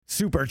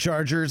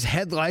superchargers,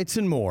 headlights,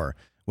 and more.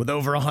 With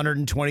over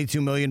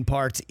 122 million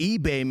parts,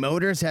 eBay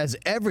Motors has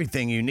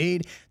everything you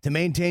need to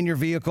maintain your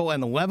vehicle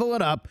and level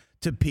it up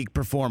to peak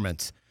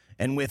performance.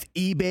 And with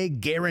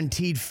eBay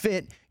Guaranteed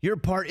Fit, your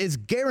part is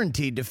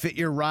guaranteed to fit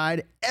your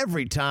ride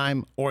every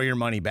time or your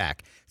money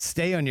back.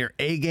 Stay on your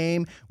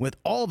A-game with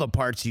all the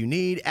parts you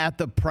need at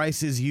the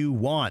prices you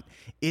want.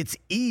 It's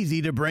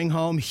easy to bring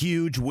home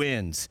huge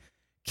wins.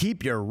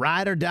 Keep your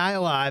ride or die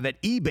alive at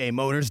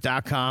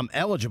ebaymotors.com.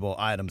 Eligible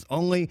items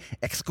only.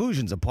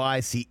 Exclusions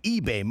apply. See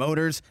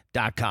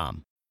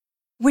ebaymotors.com.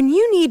 When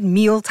you need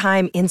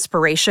mealtime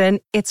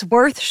inspiration, it's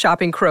worth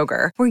shopping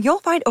Kroger, where you'll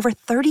find over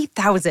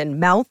 30,000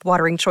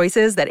 mouth-watering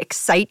choices that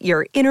excite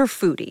your inner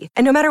foodie.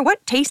 And no matter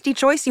what tasty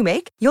choice you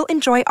make, you'll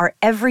enjoy our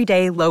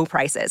everyday low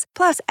prices,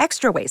 plus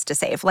extra ways to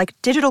save, like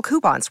digital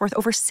coupons worth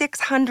over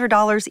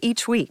 $600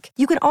 each week.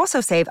 You can also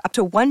save up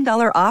to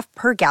 $1 off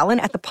per gallon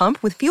at the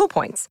pump with fuel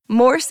points.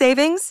 More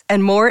savings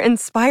and more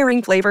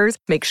inspiring flavors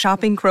make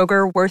shopping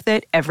Kroger worth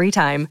it every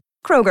time.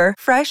 Kroger,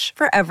 fresh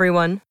for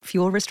everyone.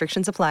 Fuel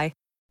restrictions apply.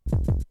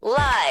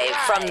 Live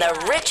from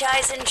the Rich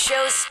Eisen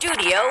Show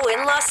studio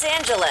in Los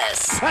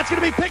Angeles. That's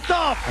going to be picked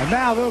off. And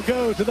now they'll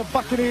go to the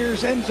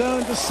Buccaneers end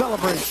zone to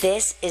celebrate.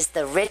 This is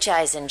the Rich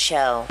Eisen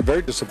Show.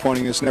 Very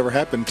disappointing. This never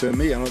happened to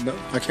me. I don't know.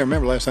 I can't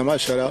remember last time I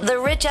shut out. The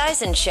Rich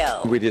Eisen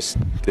Show. We just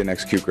didn't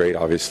execute great,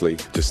 obviously.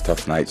 Just a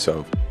tough night,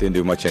 so didn't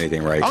do much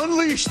anything right.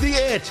 Unleash the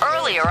it.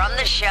 Earlier on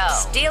the show,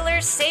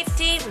 Steelers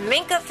safety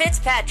Minkah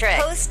Fitzpatrick,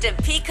 host of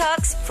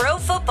Peacock's Pro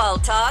Football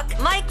Talk,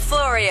 Mike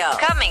Florio.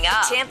 Coming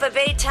up, Tampa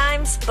Bay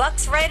Times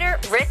Bucs writer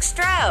Rick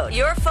Stroud.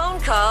 Your phone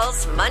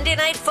calls, Monday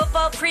Night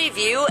Football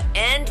preview,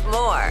 and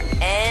more.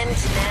 And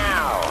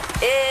now,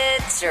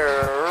 it's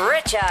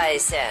Rich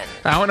Eisen.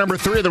 Hour number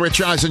 3 of the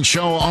Rich Eisen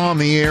Show on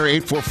the air.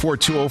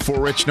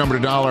 844-204-RICH, number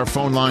to dial. Our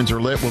phone lines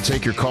are lit. We'll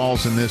take your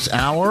calls in this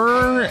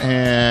hour.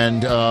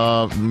 And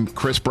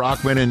Chris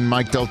Brockman and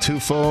Mike Del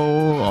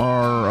Tufo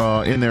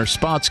are in their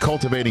spots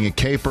cultivating a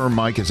caper.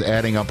 Mike is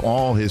adding up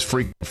all his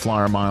frequent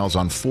flyer miles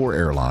on 4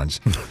 airlines.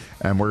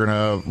 And we're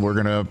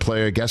gonna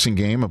play a guessing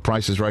game, a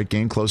Price is Right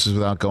game, closest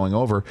without going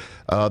over.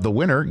 The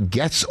winner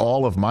gets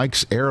all of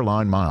Mike's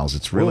airline miles.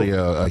 It's really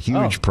a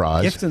huge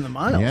prize. Gifting the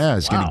miles. Yeah,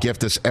 he's going to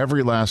gift us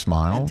every last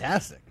mile.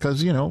 Fantastic.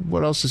 Because,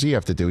 what else does he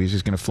have to do? He's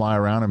just going to fly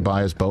around and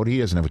buy his boat. He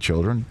doesn't have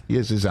children.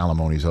 His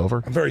alimony's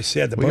over. I'm very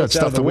sad. The we got boat's out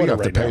stuff of the that we water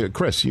have to right pay. now.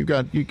 Chris, you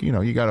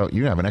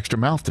have an extra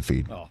mouth to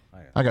feed. Oh,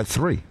 I got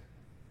 3.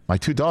 My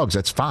 2 dogs.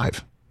 That's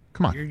 5.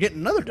 Come on. You're getting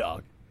another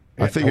dog.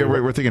 I think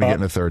we're thinking of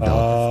getting a 3rd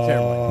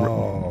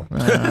dog.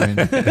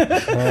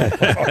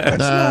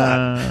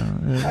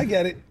 I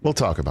get it. We'll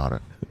talk about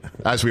it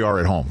as we are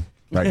at home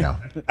right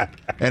now.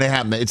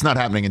 And it's not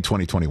happening in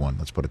 2021.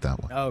 Let's put it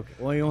that way. Okay.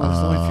 Well, there's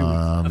only a few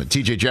weeks.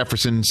 TJ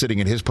Jefferson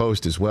sitting at his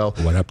post as well.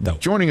 What up, though?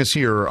 Joining us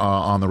here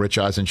on the Rich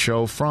Eisen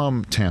Show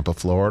from Tampa,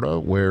 Florida,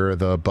 where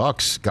the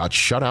Bucs got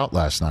shut out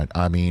last night.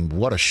 I mean,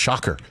 what a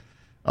shocker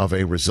of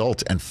a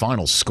result and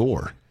final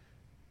score.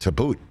 To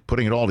boot,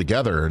 putting it all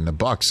together, and the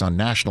Bucs on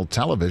national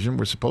television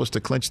were supposed to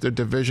clinch their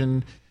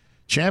division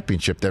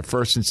championship, their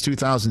first since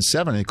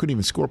 2007, and they couldn't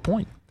even score a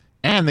point.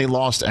 And they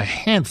lost a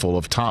handful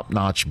of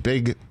top-notch,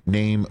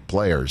 big-name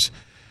players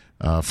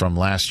from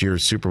last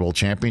year's Super Bowl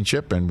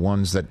championship, and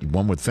ones that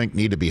one would think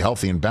need to be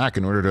healthy and back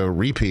in order to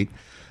repeat.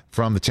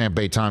 From the Tampa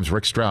Bay Times,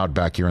 Rick Stroud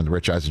back here on the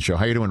Rich Eisen Show.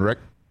 How you doing, Rick?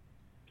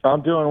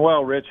 I'm doing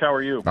well, Rich. How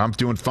are you? I'm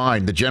doing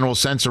fine. The general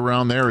sense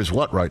around there is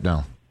what right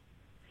now?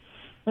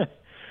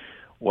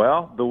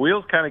 Well, the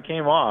wheels kind of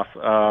came off.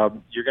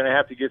 You're going to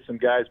have to get some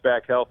guys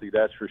back healthy,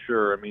 that's for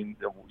sure. I mean,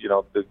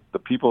 the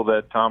people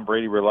that Tom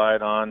Brady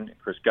relied on,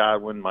 Chris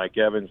Godwin, Mike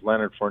Evans,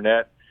 Leonard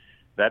Fournette,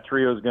 that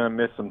trio is going to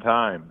miss some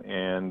time.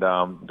 And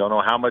don't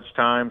know how much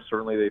time.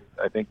 Certainly,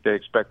 I think they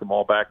expect them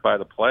all back by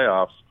the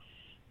playoffs.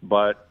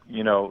 But,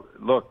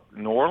 look,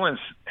 New Orleans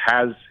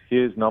has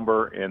his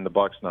number and the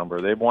Bucs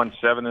number. They've won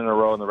 7 in a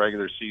row in the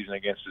regular season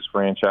against this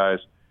franchise.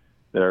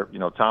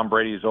 Tom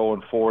Brady is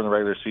 0-4 in the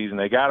regular season.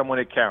 They got him when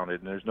it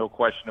counted, and there's no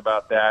question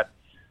about that.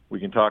 We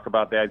can talk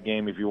about that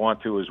game if you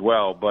want to as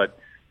well. But at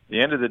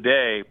the end of the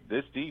day,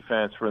 this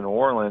defense for New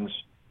Orleans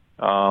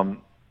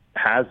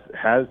has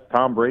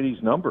Tom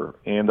Brady's number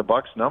and the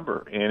Bucs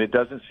number, and it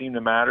doesn't seem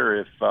to matter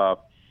if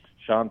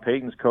Sean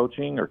Payton's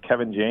coaching or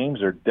Kevin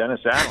James or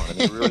Dennis Allen. I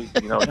mean, really,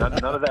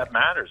 none of that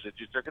matters. It's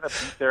just they're going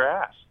to beat their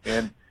ass,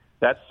 and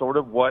that's sort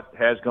of what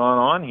has gone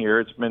on here.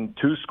 It's been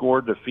 2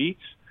 score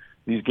defeats.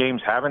 These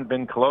games haven't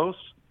been close,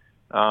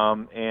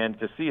 and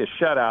to see a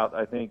shutout,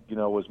 I think,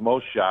 was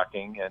most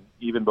shocking. And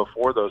even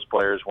before those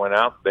players went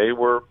out, they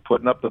were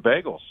putting up the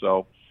bagels.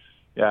 So,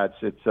 yeah,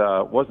 it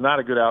was not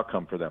a good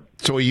outcome for them.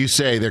 So you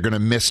say they're going to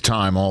miss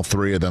time, all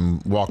 3 of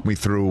them. Walk me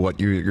through what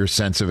your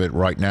sense of it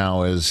right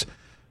now is,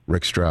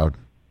 Rick Stroud.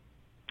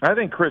 I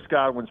think Chris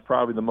Godwin's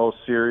probably the most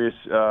serious.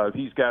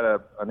 He's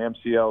got an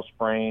MCL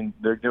sprain.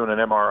 They're doing an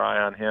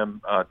MRI on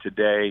him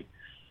today.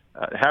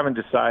 Haven't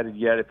decided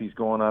yet if he's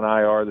going on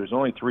IR. There's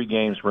only 3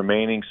 games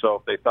remaining, so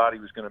if they thought he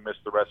was going to miss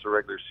the rest of the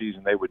regular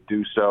season, they would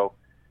do so.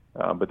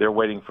 But they're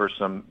waiting for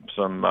some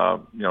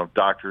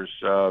doctors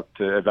to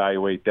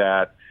evaluate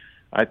that.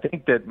 I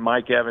think that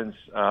Mike Evans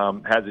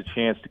has a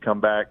chance to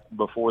come back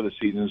before the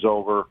season's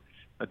over.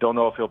 I don't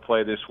know if he'll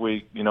play this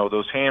week.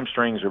 Those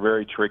hamstrings are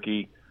very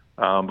tricky,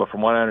 but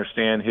from what I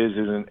understand, his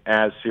isn't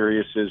as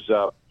serious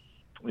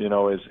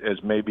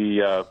as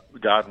maybe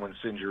Godwin's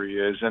injury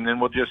is. And then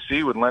we'll just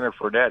see with Leonard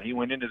Fournette. He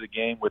went into the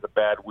game with a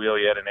bad wheel.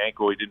 He had an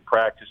ankle. He didn't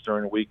practice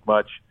during the week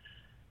much.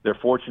 They're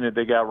fortunate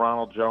they got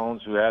Ronald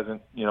Jones, who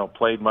hasn't,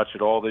 played much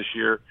at all this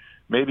year.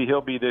 Maybe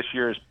he'll be this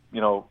year's,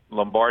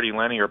 Lombardi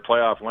Lenny or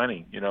playoff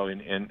Lenny,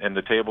 and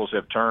the tables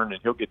have turned,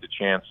 and he'll get the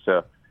chance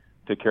to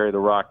carry the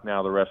rock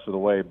now the rest of the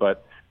way.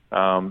 But,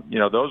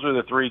 those are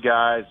the three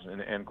guys,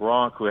 and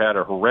Gronk, who had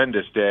a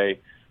horrendous day,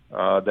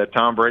 that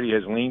Tom Brady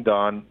has leaned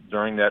on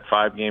during that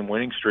 5-game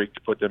winning streak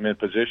to put them in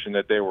position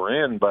that they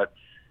were in, but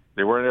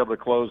they weren't able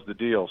to close the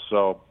deal.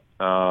 So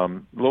a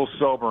little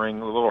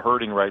sobering, a little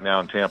hurting right now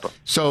in Tampa.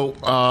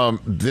 So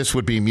this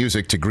would be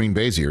music to Green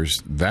Bay's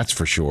ears, that's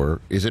for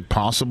sure. Is it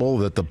possible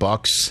that the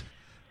Bucs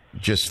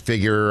just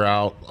figure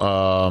out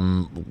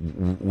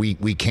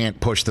we can't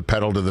push the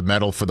pedal to the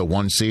metal for the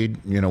 1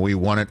 seed? We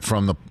won it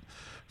from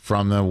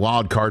the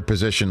wild card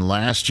position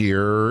last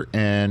year,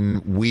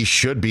 and we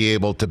should be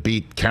able to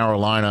beat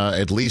Carolina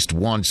at least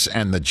once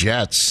and the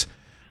Jets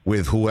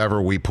with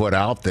whoever we put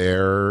out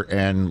there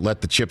and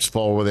let the chips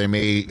fall where they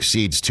may,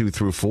 seeds 2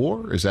 through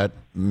 4. Is that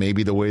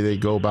maybe the way they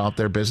go about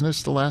their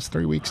business the last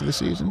 3 weeks of the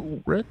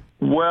season, Rick?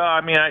 Well,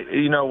 I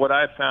mean, what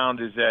I found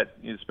is that,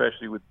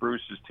 especially with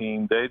Bruce's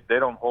team, they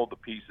don't hold the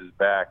pieces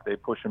back. They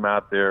push them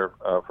out there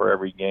for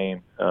every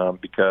game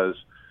because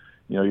 –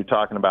 you're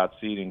talking about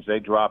seedings. They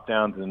drop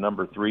down to the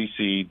number 3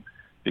 seed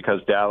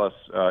because Dallas,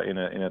 in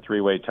a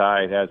 3-way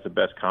tie, has the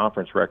best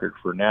conference record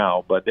for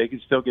now. But they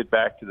can still get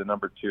back to the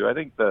number 2. I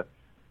think the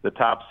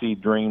top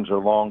seed dreams are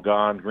long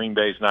gone. Green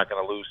Bay's not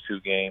going to lose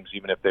 2 games,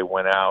 even if they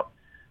went out.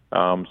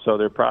 So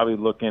they're probably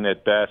looking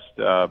at best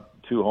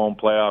 2 home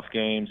playoff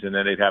games, and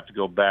then they'd have to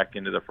go back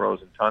into the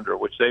frozen tundra,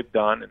 which they've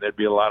done. And there'd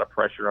be a lot of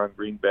pressure on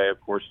Green Bay,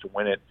 of course, to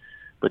win it.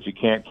 But you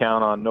can't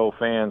count on no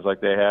fans like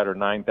they had, or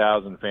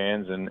 9,000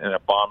 fans, and a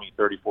balmy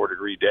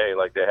 34-degree day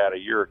like they had a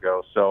year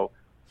ago. So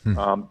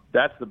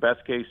that's the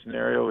best case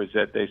scenario, is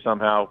that they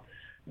somehow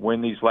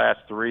win these last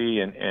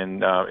 3,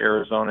 and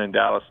Arizona and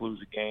Dallas lose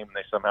a game, and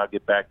they somehow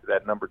get back to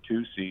that number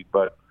 2 seed.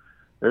 But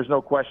there's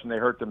no question they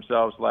hurt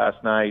themselves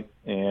last night,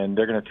 and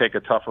they're going to take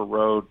a tougher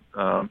road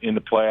in the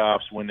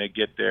playoffs when they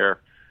get there.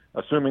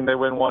 Assuming they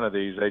win one of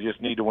these, they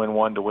just need to win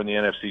one to win the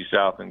NFC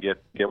South and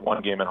get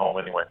 1 game at home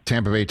anyway.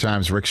 Tampa Bay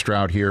Times, Rick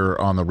Stroud here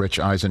on the Rich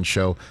Eisen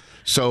Show.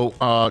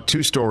 So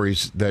 2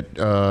 stories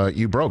that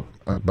you broke,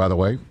 by the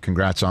way.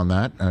 Congrats on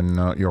that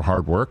and your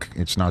hard work.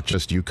 It's not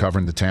just you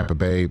covering the Tampa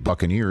Bay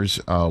Buccaneers.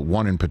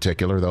 One in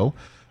particular, though,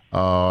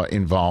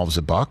 involves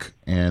a Buc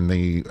and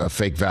the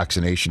fake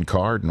vaccination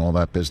card and all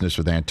that business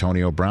with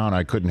Antonio Brown.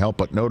 I couldn't help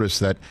but notice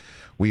that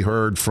we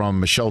heard from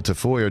Michelle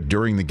Tafoya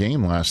during the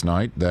game last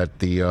night that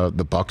the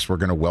Bucs were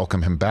going to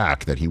welcome him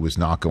back, that he was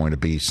not going to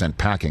be sent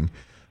packing,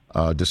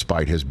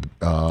 despite his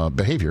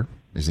behavior,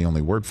 is the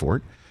only word for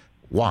it.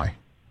 Why?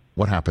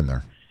 What happened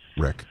there,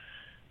 Rick?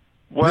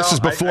 Well, this is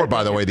before,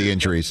 by the way, the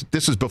injuries.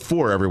 This is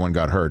before everyone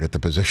got hurt at the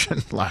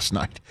position last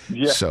night.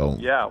 Yeah,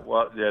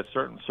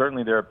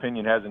 certainly their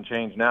opinion hasn't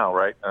changed now,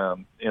 right?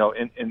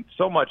 And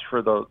so much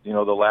for the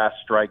last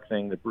strike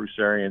thing that Bruce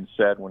Arians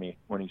said when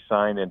he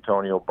signed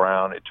Antonio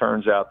Brown. It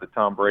turns out that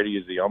Tom Brady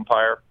is the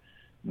umpire,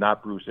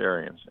 not Bruce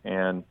Arians.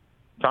 And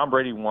Tom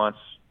Brady wants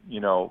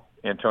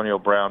Antonio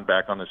Brown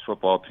back on this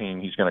football team.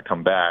 He's going to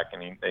come back,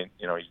 and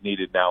he's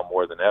needed now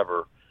more than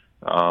ever.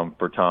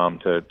 For Tom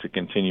to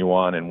continue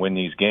on and win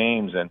these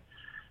games. And,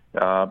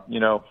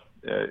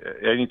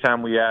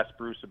 anytime we asked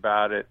Bruce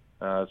about it,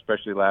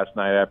 especially last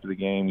night after the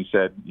game, he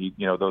said,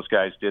 those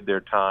guys did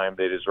their time.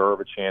 They deserve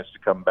a chance to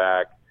come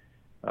back.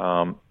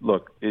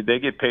 Look, they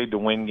get paid to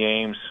win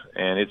games,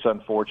 and it's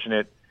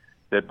unfortunate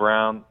that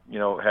Brown,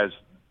 has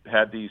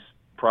had these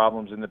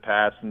problems in the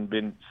past and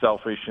been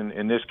selfish. And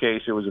in this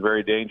case, it was a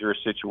very dangerous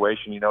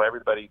situation.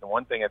 The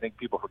one thing I think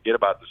people forget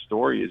about the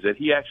story is that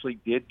he actually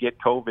did get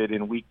COVID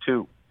in week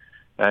 2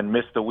 and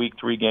missed the week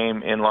 3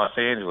 game in Los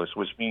Angeles,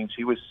 which means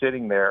he was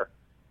sitting there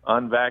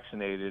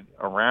unvaccinated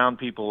around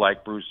people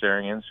like Bruce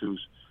Arians,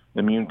 who's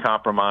immune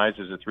compromised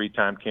as a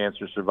 3-time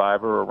cancer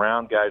survivor,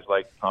 around guys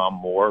like Tom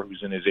Moore,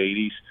 who's in his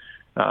 80s,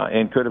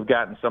 and could have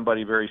gotten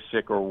somebody very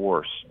sick or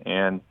worse.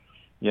 And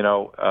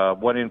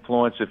what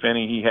influence, if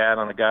any, he had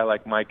on a guy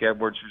like Mike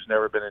Edwards, who's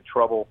never been in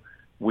trouble,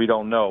 we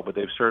don't know. But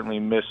they've certainly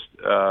missed,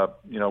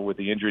 with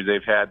the injuries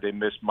they've had, they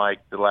missed Mike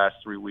the last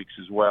 3 weeks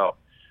as well.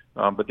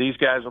 But these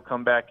guys will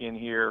come back in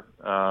here.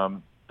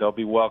 They'll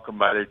be welcomed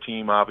by their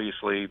team,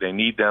 obviously. They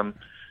need them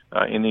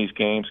in these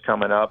games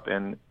coming up.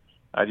 And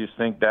I just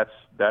think that's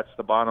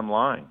the bottom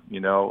line.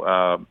 They're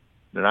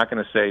not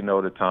going to say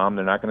no to Tom.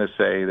 They're not going to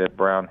say that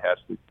Brown has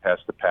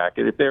to pack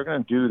it. If they're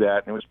going to do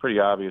that, and it was pretty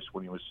obvious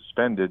when he was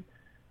suspended,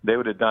 they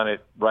would have done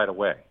it right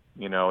away.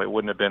 It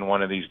wouldn't have been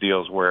one of these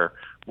deals where,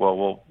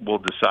 well, we'll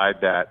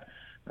decide that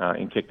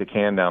and kick the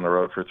can down the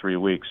road for 3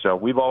 weeks. So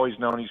we've always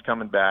known he's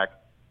coming back,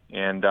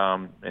 and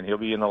he'll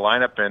be in the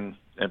lineup. And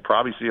and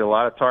probably see a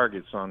lot of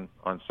targets on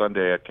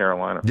Sunday at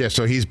Carolina. Yeah,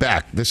 so he's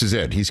back. This is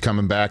it. He's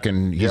coming back,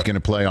 and he's going to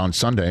play on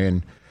Sunday.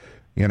 And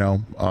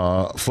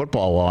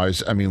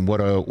football-wise, I mean, what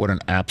an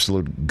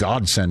absolute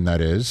godsend that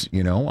is.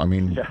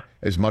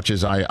 As much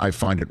as I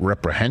find it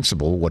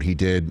reprehensible what he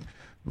did,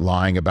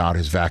 lying about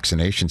his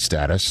vaccination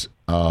status.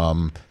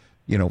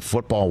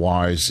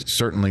 Football-wise,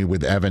 certainly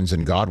with Evans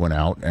and Godwin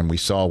out, and we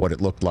saw what it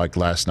looked like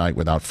last night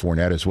without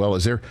Fournette as well.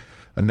 Is there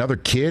another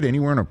kid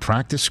anywhere in a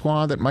practice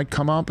squad that might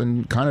come up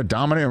and kind of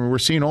dominate? I mean, we're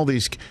seeing all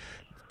these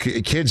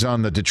kids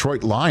on the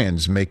Detroit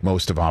Lions make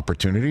most of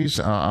opportunities.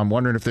 I'm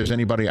wondering if there's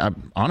anybody,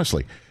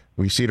 honestly,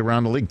 we see it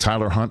around the league.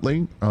 Tyler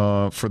Huntley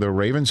for the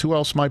Ravens. Who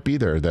else might be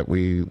there that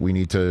we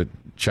need to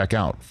check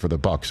out for the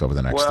Bucs over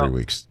the next 3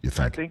 weeks, you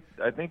think?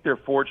 I think they're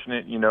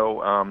fortunate.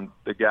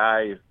 The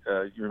guy,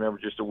 you remember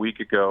just a week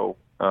ago,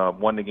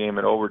 won the game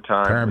in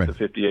overtime with a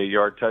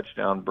 58-yard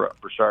touchdown.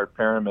 Brashard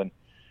Perriman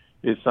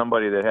is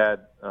somebody that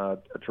had a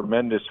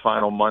tremendous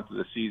final month of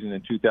the season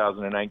in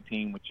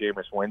 2019 with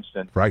Jameis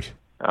Winston. Right.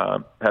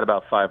 Had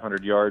about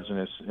 500 yards in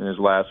his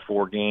last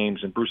 4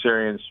 games, and Bruce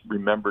Arians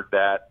remembered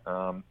that.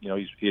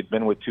 He had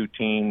been with 2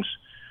 teams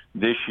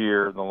this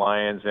year, the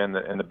Lions and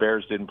the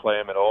Bears didn't play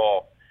him at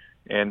all.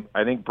 And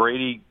I think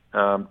Brady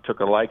took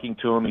a liking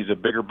to him. He's a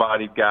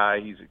bigger-bodied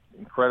guy. He's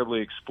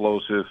incredibly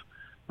explosive,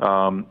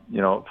 from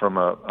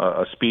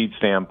a speed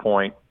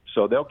standpoint.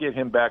 So they'll get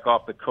him back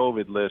off the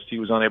COVID list. He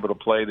was unable to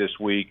play this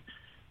week.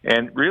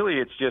 And really,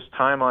 it's just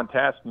time on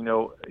task.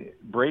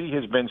 Brady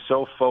has been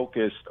so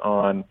focused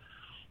on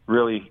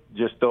really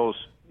just those,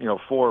 4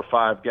 or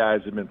 5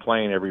 guys have been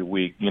playing every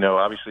week.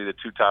 Obviously the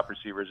 2 top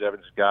receivers,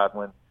 Evans and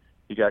Godwin.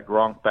 You got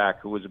Gronk back,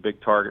 who was a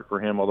big target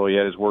for him, although he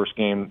had his worst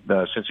game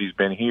since he's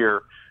been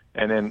here.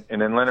 And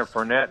then Leonard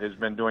Fournette has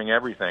been doing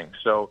everything.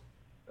 So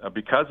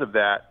because of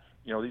that,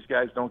 these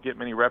guys don't get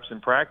many reps in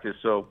practice.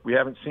 So we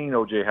haven't seen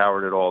O.J.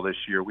 Howard at all this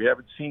year. We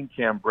haven't seen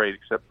Cam Brate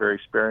except very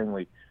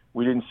sparingly.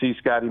 We didn't see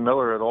Scotty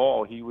Miller at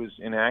all. He was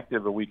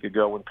inactive a week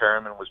ago when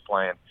Perriman was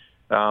playing.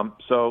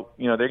 So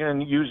they're going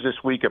to use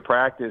this week of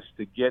practice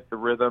to get the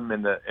rhythm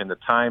and the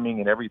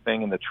timing and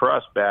everything and the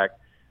trust back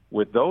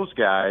with those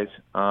guys.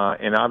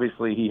 And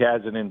obviously he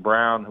has it in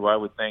Brown, who I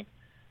would think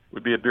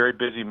would be a very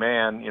busy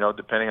man,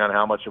 depending on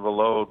how much of a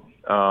load.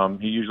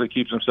 He usually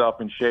keeps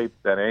himself in shape.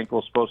 That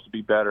ankle's supposed to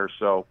be better.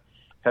 So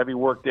heavy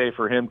work day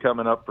for him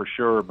coming up for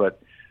sure.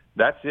 But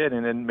that's it.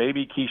 And then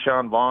maybe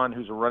Keyshawn Vaughn,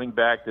 who's a running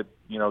back that,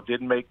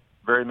 didn't make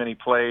very many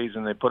plays,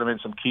 and they put him in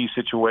some key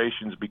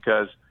situations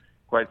because,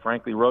 quite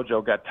frankly,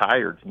 Rojo got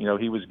tired.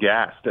 He was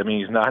gassed. I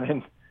mean, he's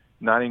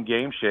not in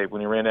game shape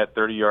when he ran that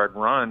 30-yard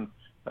run.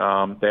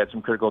 They had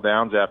some critical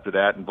downs after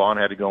that, and Vaughn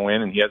had to go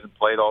in, and he hasn't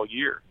played all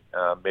year,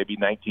 maybe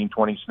 19,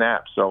 20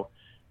 snaps. So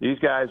these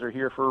guys are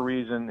here for a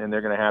reason, and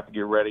they're going to have to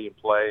get ready and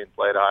play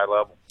at a high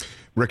level.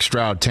 Rick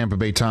Stroud, Tampa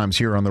Bay Times,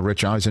 here on the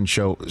Rich Eisen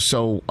Show.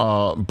 So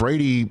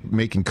Brady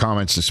making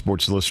comments to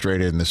Sports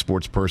Illustrated and the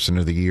Sports Person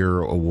of the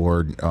Year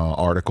award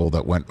article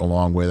that went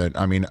along with it.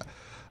 I mean,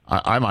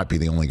 I might be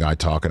the only guy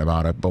talking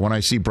about it, but when I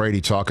see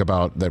Brady talk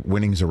about that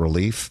winning's a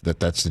relief,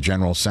 that's the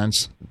general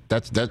sense,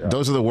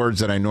 those are the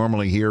words that I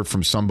normally hear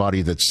from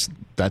somebody that's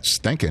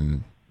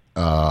thinking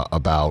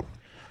about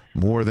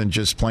more than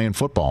just playing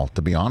football,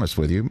 to be honest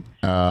with you.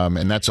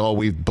 And that's all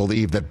we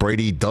believe that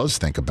Brady does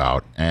think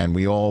about. And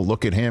we all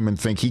look at him and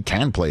think he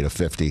can play to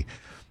 50.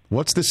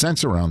 What's the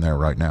sense around there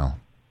right now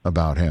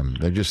about him?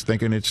 They're just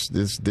thinking this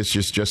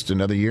is just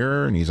another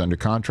year and he's under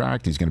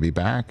contract, he's going to be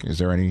back. Is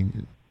there any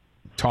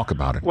talk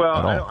about it? Well,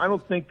 I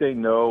don't think they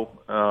know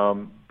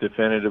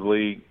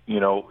definitively,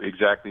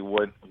 exactly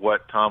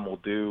what Tom will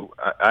do.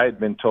 I had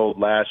been told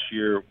last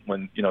year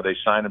when, they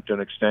signed him to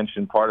an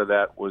extension, part of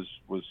that was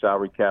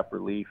salary cap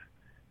relief.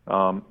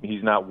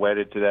 He's not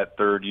wedded to that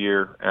 3rd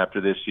year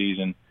after this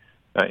season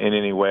in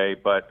any way.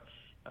 But,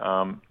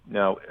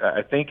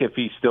 I think if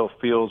he still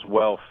feels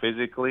well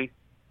physically,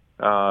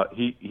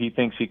 he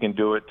thinks he can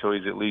do it till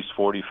he's at least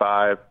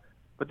 45.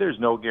 But there's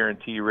no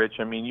guarantee, Rich.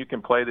 I mean, you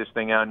can play this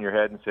thing out in your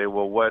head and say,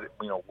 well, what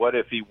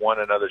if he won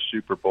another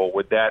Super Bowl?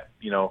 Would that,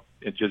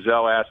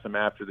 Giselle asked him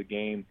after the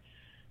game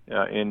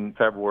in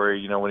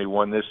February, when he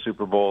won this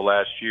Super Bowl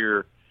last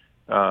year,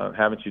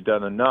 haven't you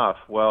done enough?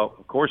 Well,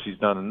 of course he's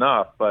done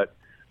enough, but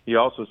he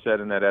also said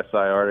in that SI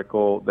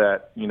article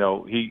that,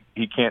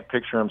 he can't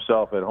picture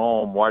himself at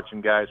home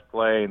watching guys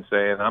play and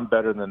saying, I'm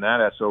better than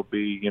that SOB.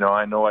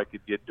 I know I could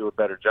do a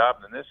better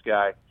job than this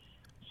guy.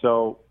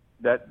 So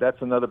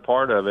that's another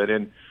part of it.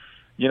 And,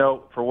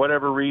 for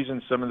whatever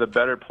reason, some of the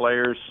better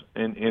players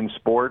in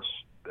sports,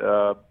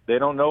 they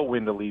don't know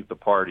when to leave the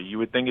party. You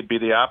would think it'd be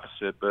the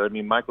opposite. But, I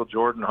mean, Michael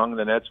Jordan hung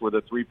the nets with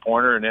a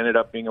 3-pointer and ended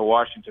up being a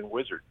Washington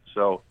Wizard.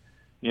 So,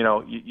 you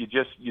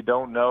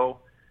don't know.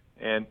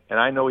 And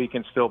I know he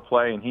can still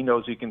play, and he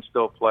knows he can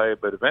still play.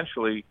 But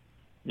eventually,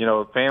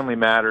 family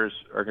matters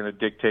are going to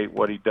dictate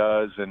what he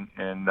does. And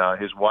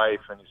his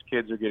wife and his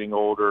kids are getting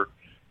older.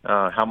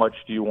 How much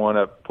do you want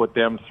to put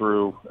them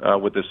through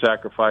with the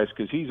sacrifice?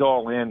 Because he's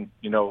all in,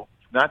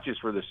 not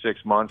just for the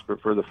 6 months,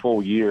 but for the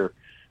full year.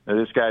 Now,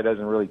 this guy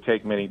doesn't really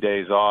take many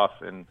days off,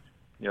 and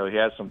he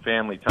has some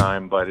family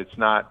time, but it's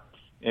not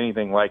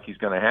anything like he's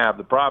going to have.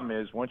 The problem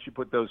is once you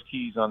put those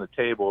keys on the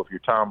table, if you're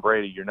Tom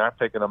Brady, you're not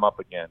picking them up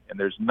again. And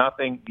there's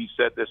nothing, he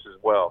said this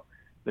as well,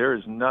 there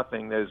is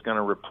nothing that is going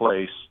to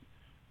replace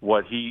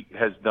what he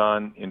has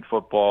done in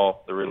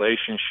football, the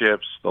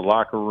relationships, the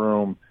locker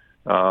room,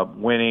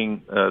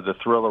 winning, the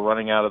thrill of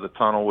running out of the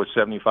tunnel with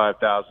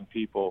 75,000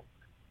 people.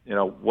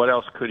 What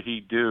else could he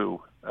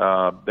do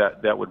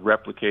that would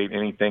replicate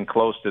anything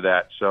close to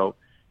that? So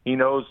he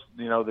knows,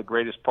 the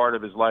greatest part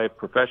of his life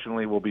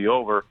professionally will be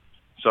over.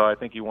 So I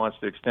think he wants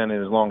to extend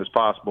it as long as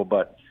possible.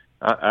 But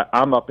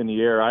I'm up in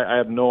the air. I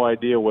have no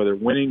idea whether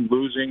winning,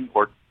 losing,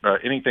 or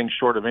anything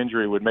short of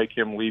injury would make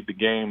him leave the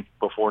game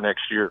before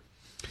next year.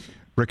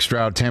 Rick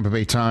Stroud, Tampa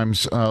Bay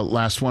Times.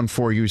 Last one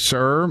for you,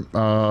 sir.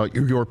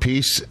 Your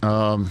piece.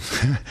 I'll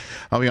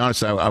be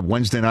honest.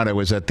 Wednesday night I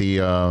was at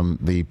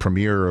the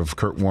premiere of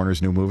Kurt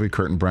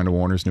and Brenda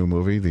Warner's new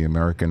movie, The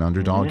American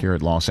Underdog, here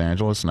at Los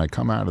Angeles. And I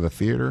come out of the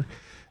theater,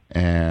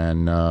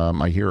 and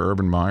I hear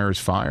Urban Meyer is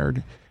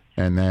fired.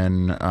 And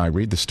then I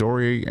read the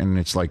story, and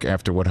it's like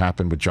after what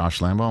happened with Josh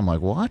Lambo, I'm like,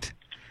 what?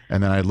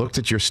 And then I looked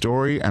at your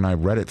story, and I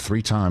read it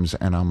 3 times,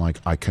 and I'm like,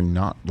 I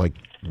cannot,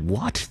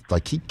 what?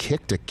 He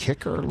kicked a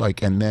kicker,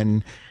 and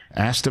then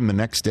asked him the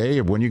next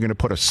day, when you're going to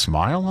put a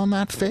smile on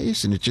that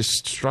face? And it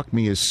just struck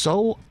me as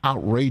so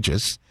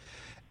outrageous.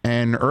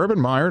 And Urban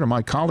Meyer, to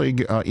my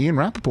colleague Ian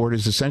Rapoport,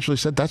 has essentially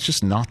said that's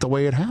just not the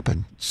way it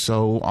happened.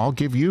 So I'll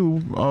give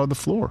you the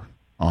floor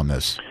on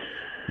this.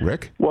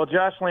 Rick? Well,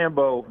 Josh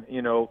Lambo,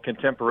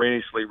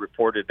 contemporaneously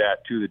reported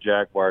that to the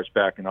Jaguars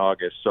back in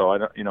August. So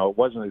it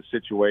wasn't a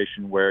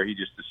situation where he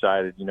just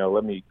decided,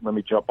 let me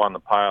jump on the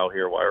pile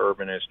here while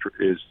Urban is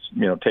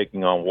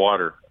taking on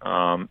water.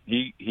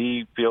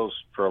 He feels,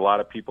 for a lot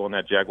of people in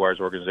that Jaguars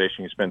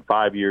organization, he spent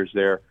 5 years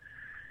there.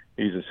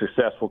 He's a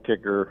successful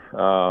kicker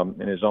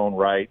in his own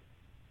right.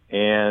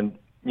 And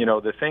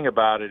the thing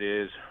about it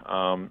is,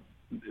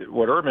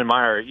 what Urban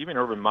Meyer,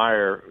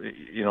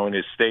 in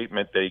his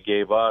statement that he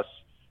gave us,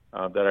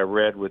 that I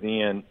read with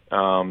Ian,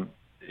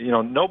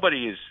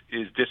 nobody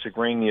is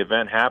disagreeing the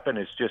event happened.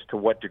 It's just to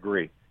what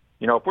degree.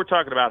 If we're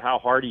talking about how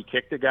hard he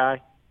kicked a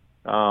guy,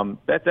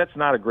 that's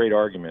not a great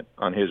argument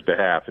on his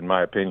behalf, in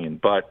my opinion.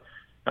 But,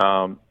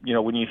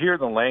 when you hear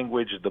the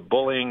language, the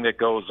bullying that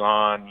goes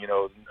on,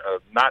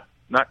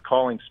 not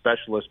calling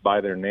specialists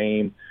by their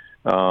name,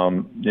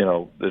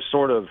 the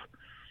sort of,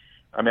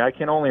 I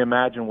can only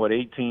imagine what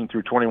 18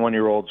 through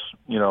 21-year-olds,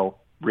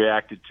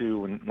 reacted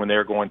to when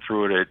they're going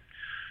through it at,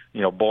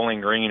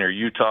 Bowling Green or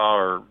Utah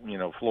or,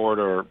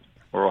 Florida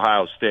or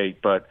Ohio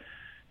State. But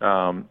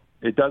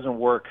it doesn't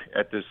work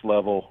at this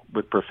level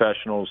with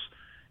professionals.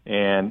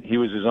 And he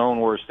was his own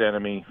worst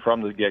enemy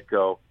from the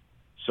get-go.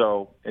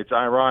 So it's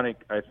ironic,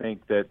 I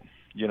think, that,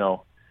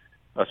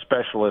 a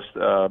specialist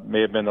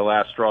may have been the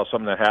last straw,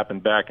 something that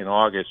happened back in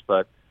August.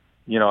 But,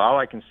 all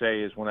I can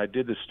say is when I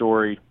did the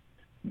story,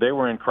 they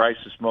were in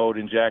crisis mode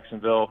in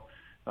Jacksonville.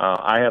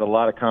 I had a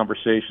lot of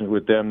conversations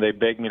with them. They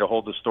begged me to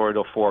hold the story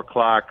till 4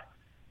 o'clock.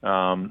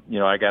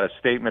 I got a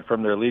statement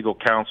from their legal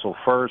counsel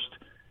first.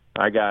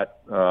 I got,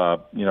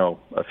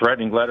 a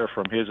threatening letter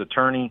from his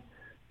attorney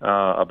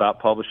about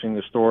publishing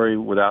the story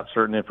without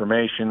certain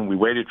information. We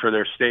waited for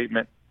their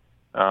statement,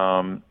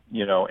 and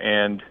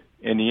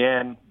in the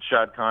end,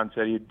 Shad Khan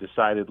said he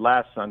decided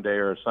last Sunday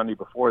or Sunday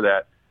before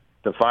that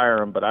to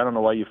fire him. But I don't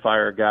know why you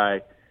fire a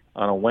guy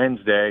on a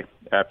Wednesday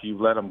after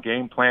you've let him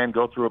game plan,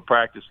 go through a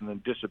practice, and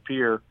then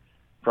disappear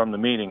from the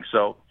meeting.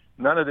 So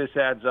none of this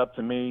adds up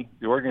to me.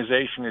 The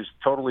organization is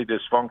totally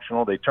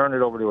dysfunctional. They turned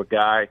it over to a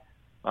guy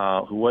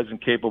who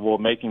wasn't capable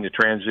of making the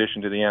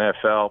transition to the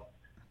NFL.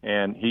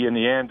 And he, in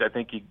the end, I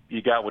think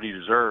he got what he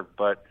deserved.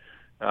 But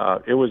I'll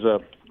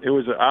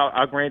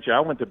grant you, I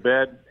went to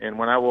bed, and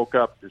when I woke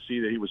up to see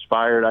that he was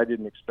fired, I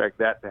didn't expect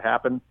that to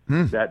happen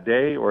that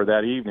day or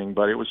that evening,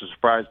 but it was a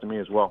surprise to me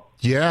as well.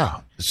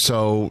 Yeah.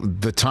 So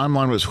the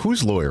timeline was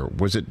whose lawyer?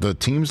 Was it the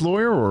team's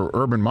lawyer or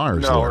Urban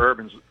Meyer's lawyer?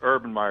 No,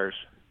 Urban Meyer's.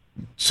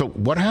 So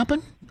what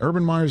happened?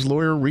 Urban Meyer's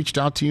lawyer reached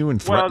out to you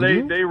and threatened you?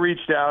 Well, they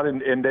reached out,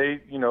 and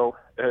they,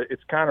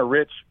 it's kind of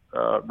rich,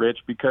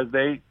 because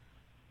they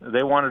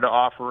wanted to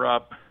offer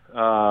up,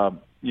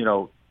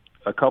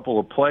 a couple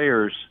of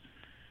players,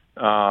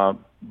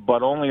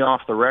 but only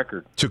off the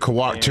record. To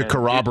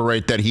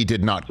corroborate that he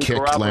did not kick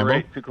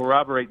Lambo? To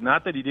corroborate,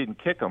 not that he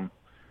didn't kick him,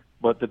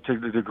 but to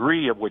the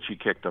degree of which he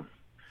kicked him.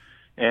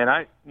 And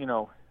I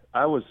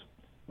was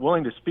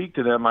willing to speak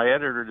to them. My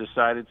editor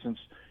decided, since,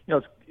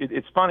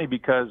 it's funny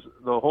because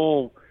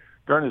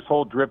during this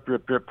whole drip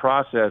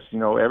process,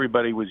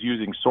 everybody was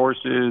using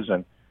sources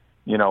and,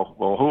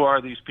 well, who are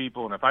these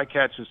people? And if I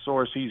catch a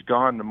source, he's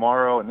gone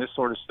tomorrow, and this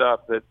sort of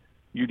stuff that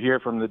you'd hear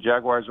from the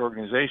Jaguars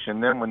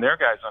organization. Then when their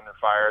guy's under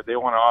fire, they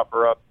want to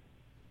offer up,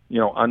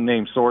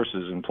 unnamed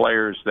sources and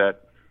players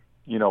that,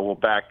 will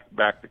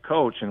back the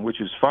coach, and which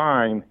is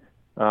fine,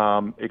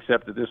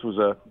 except that this was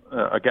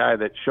a guy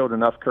that showed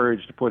enough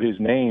courage to put his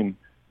name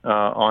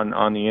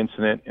on the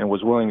incident and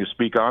was willing to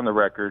speak on the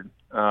record.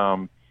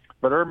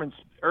 But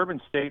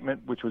Urban's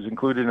statement, which was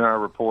included in our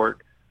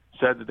report,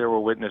 said that there were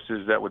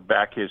witnesses that would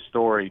back his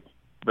story.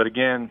 But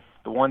again,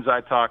 the ones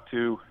I talked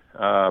to,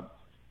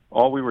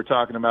 all we were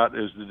talking about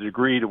is the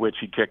degree to which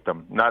he kicked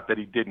them, not that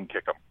he didn't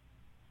kick them.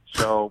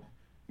 So,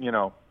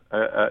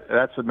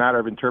 that's a matter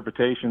of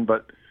interpretation.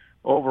 But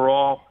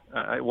overall,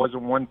 it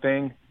wasn't one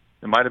thing.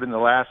 It might have been the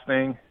last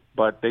thing,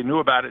 but they knew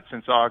about it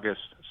since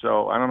August.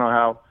 So I don't know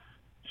how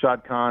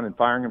Shad Khan and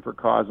firing him for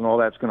cause and all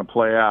that's going to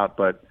play out.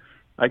 But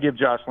I give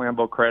Josh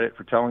Lambo credit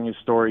for telling his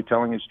story,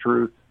 telling his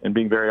truth, and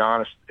being very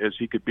honest as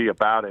he could be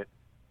about it.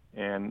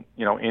 And,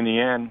 in the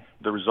end,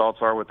 the results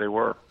are what they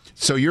were.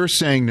 So you're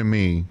saying to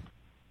me,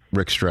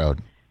 Rick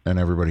Stroud, and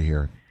everybody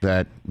here,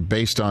 that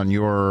based on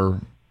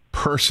your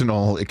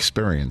personal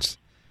experience,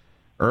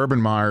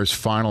 Urban Meyer's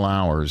final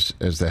hours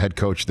as the head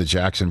coach of the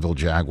Jacksonville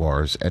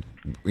Jaguars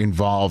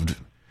involved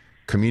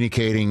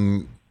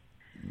communicating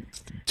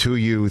to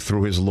you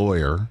through his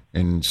lawyer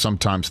in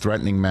sometimes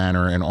threatening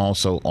manner and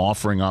also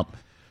offering up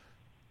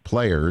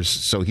players.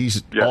 So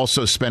he's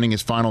also spending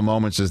his final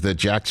moments as the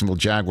Jacksonville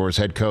Jaguars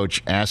head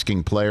coach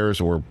asking players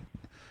or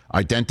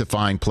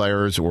identifying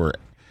players or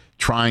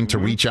trying to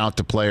reach out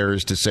to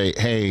players to say,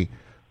 hey,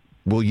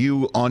 will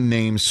you,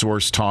 unnamed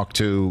source, talk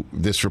to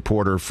this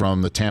reporter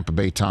from the Tampa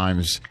Bay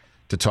Times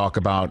to talk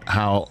about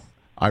how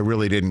I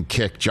really didn't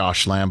kick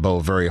Josh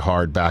Lambo very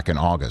hard back in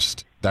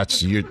August?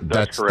 That's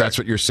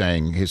what you're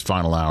saying. His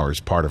final hours,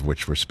 part of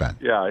which were spent.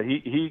 Yeah,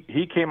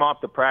 he came off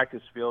the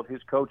practice field.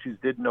 His coaches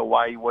didn't know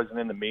why he wasn't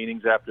in the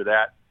meetings after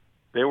that.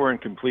 They were in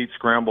complete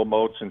scramble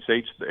mode since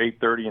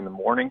 8:30 in the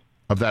morning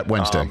of that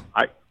Wednesday.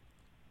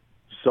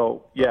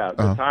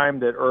 The time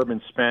that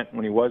Urban spent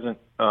when he wasn't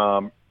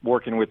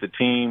working with the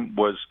team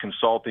was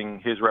consulting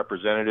his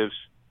representatives,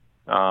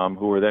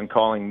 who were then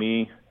calling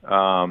me.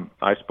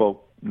 I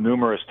spoke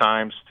numerous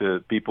times to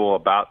people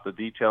about the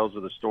details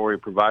of the story,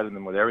 provided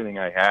them with everything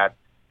I had.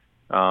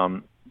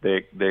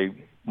 They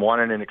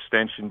wanted an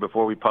extension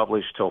before we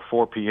published till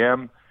 4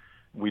 p.m.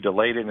 We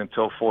delayed it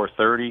until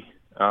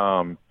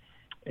 4:30,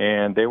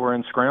 and they were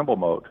in scramble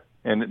mode.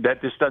 And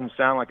that just doesn't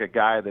sound like a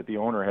guy that the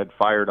owner had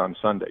fired on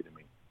Sunday to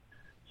me.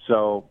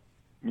 So,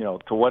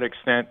 to what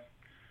extent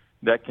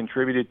that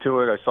contributed to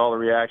it, I saw the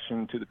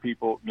reaction to the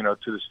people,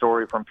 to the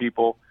story from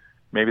people.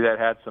 Maybe that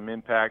had some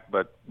impact,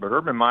 but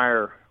Urban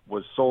Meyer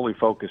was solely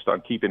focused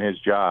on keeping his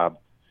job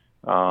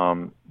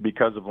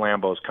because of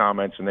Lambo's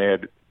comments, and they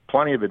had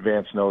plenty of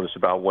advance notice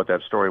about what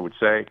that story would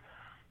say.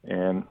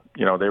 And,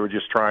 they were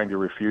just trying to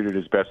refute it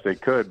as best they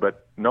could,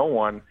 but no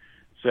one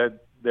said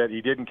that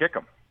he didn't kick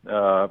him.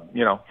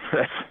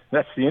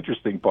 That's the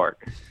interesting part.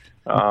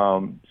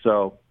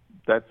 So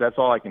that's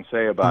all I can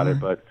say about it.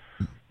 But,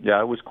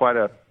 yeah, it was quite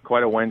a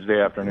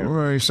Wednesday afternoon.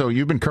 Right, so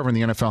you've been covering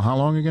the NFL how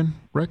long again,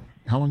 Rick?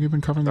 How long have you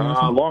been covering the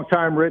NFL? A long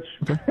time, Rich.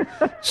 Okay.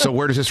 So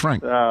where does this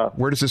rank?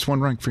 Where does this one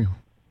rank for you?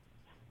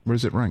 Where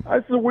does it rank?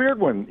 It's a weird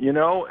one, It's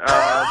not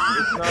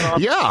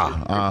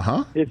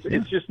often,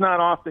 It's just not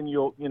often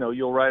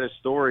you'll write a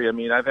story. I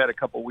mean, I've had a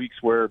couple weeks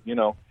where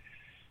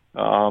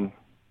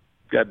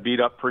got beat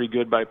up pretty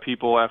good by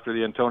people after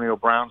the Antonio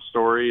Brown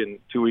story, and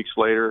 2 weeks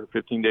later,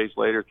 15 days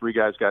later, 3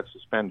 guys got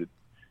suspended.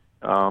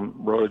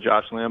 Wrote a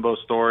Josh Lambo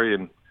story,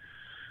 and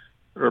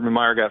Urban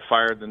Meyer got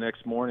fired the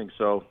next morning.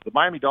 So the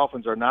Miami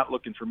Dolphins are not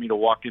looking for me to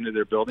walk into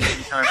their building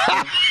anytime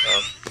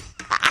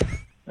soon.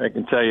 I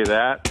can tell you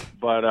that.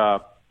 But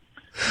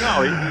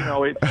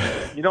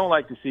you don't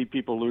like to see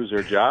people lose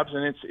their jobs,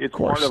 and it's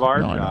part of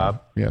our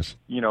job. Yes.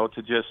 To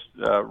just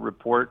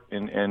report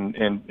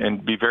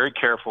and be very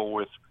careful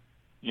with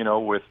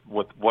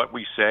what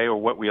we say or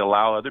what we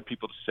allow other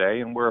people to say.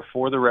 And we're a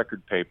for the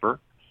record paper.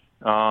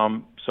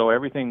 So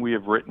everything we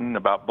have written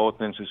about both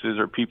instances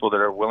are people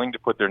that are willing to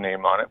put their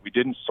name on it. We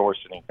didn't source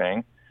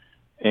anything.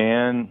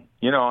 And,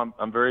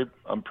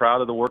 I'm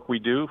proud of the work we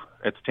do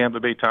at the Tampa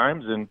Bay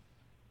Times. And,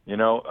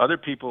 other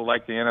people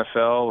like the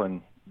NFL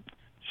and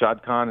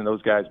Shad Khan and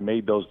those guys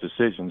made those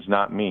decisions,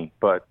 not me.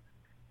 But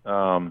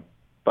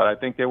I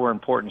think they were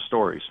important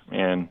stories,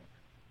 and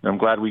I'm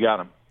glad we got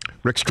them.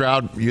 Rick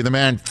Stroud, you're the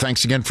man.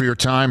 Thanks again for your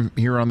time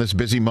here on this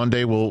busy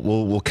Monday.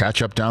 We'll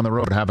catch up down the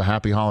road. Have a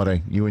happy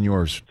holiday, you and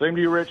yours. Same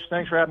to you, Rich.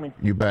 Thanks for having me.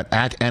 You bet.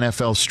 At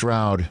NFL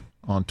Stroud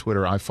on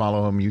Twitter. I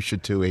follow him. You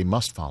should too. A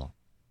must follow.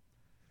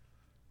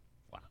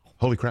 Wow.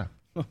 Holy crap.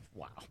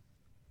 Wow.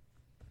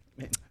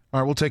 All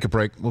right, we'll take a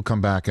break. We'll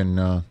come back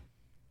and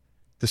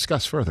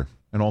discuss further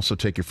and also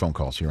take your phone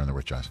calls here on The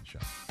Rich Eisen Show.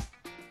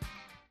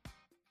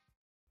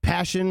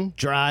 Passion,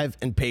 drive,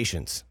 and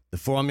patience. The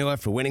formula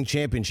for winning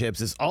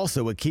championships is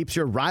also what keeps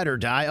your ride or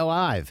die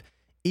alive.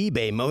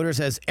 eBay Motors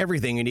has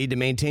everything you need to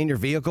maintain your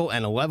vehicle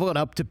and level it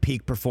up to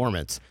peak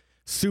performance.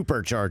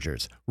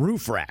 Superchargers,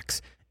 roof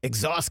racks,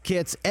 exhaust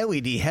kits,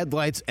 LED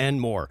headlights,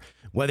 and more.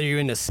 Whether you're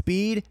into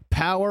speed,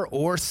 power,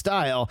 or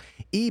style,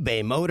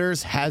 eBay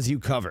Motors has you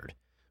covered.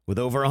 With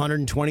over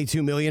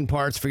 122 million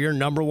parts for your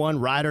number one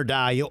ride or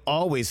die, you'll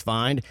always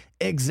find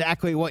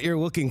exactly what you're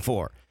looking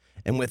for.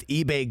 And with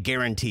eBay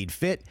Guaranteed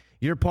Fit,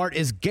 your part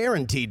is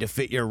guaranteed to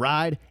fit your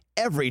ride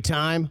every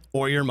time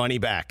or your money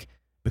back.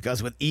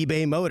 Because with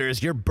eBay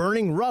Motors, you're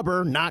burning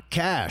rubber, not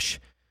cash.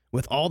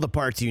 with all the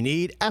parts you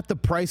need at the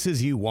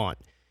prices you want.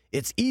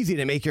 It's easy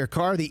to make your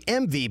car the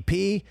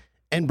MVP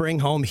and bring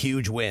home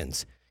huge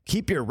wins.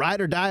 Keep your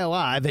ride or die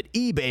alive at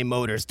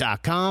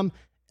ebaymotors.com.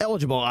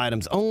 Eligible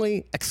items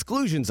only.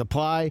 Exclusions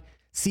apply.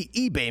 See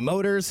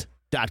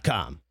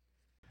ebaymotors.com.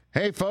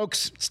 Hey,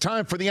 folks, it's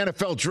time for the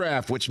NFL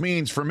draft, which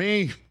means for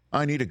me,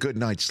 I need a good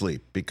night's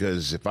sleep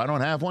because if I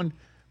don't have one,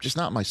 I'm just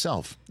not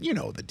myself. You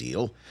know the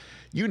deal.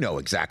 You know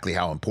exactly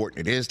how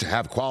important it is to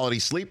have quality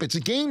sleep. It's a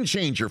game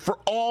changer for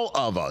all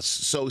of us.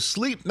 So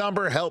Sleep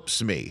Number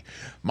helps me.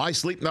 My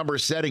Sleep Number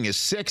setting is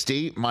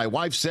 60. My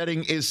wife's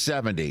setting is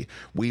 70.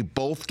 We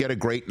both get a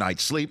great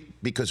night's sleep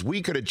because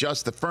we could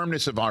adjust the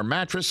firmness of our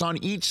mattress on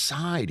each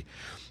side.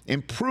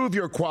 Improve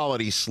your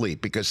quality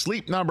sleep because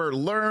Sleep Number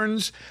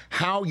learns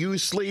how you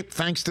sleep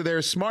thanks to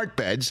their smart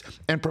beds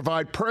and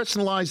provide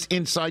personalized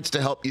insights to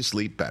help you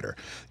sleep better.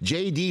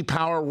 J.D.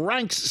 Power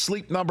ranks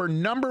Sleep Number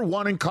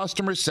 #1 in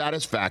customer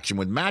satisfaction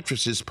with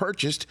mattresses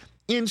purchased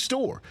in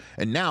store.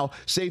 And now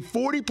save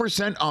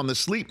 40% on the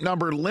Sleep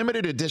Number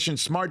limited edition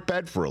smart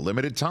bed for a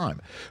limited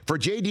time. For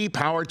J.D.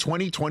 Power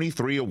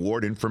 2023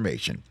 award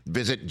information,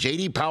 visit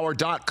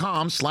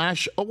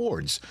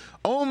jdpower.com/awards.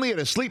 Only at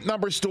a Sleep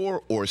Number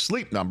store or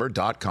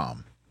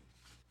sleepnumber.com.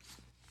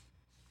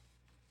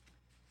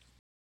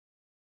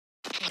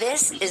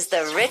 This is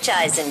the Rich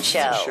Eisen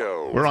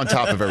Show. We're on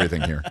top of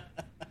everything here.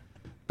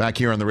 Back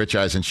here on the Rich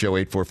Eisen Show,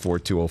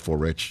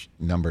 844-204-RICH,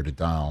 number to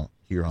dial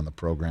here on the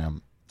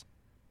program.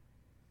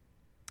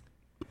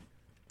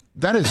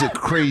 That is a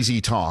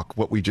crazy talk,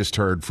 what we just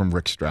heard from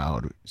Rick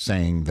Stroud,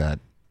 saying that,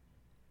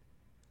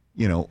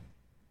 you know,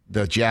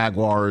 the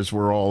Jaguars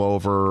were all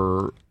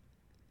over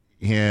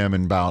him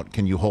and about,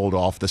 can you hold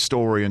off the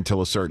story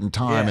until a certain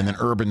time? Yeah. And then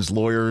Urban's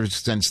lawyers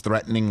sends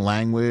threatening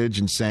language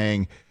and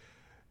saying,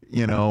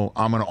 you know,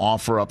 I'm going to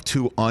offer up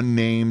 2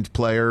 unnamed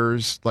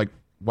players. Like,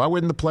 why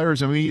wouldn't the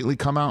players immediately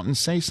come out and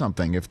say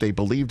something if they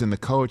believed in the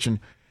coach? And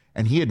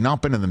he had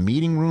not been in the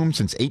meeting room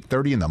since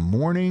 8:30 in the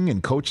morning,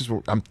 and coaches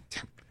were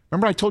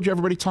remember I told you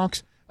everybody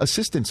talks?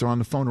 Assistants are on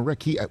the phone to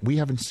Rick. We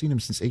haven't seen him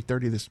since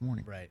 8:30 this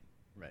morning. Right.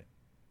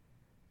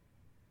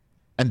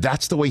 And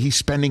that's the way he's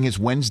spending his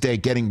Wednesday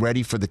getting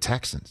ready for the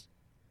Texans.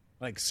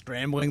 Like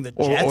scrambling the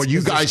Jets. Or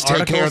you guys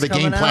take care of the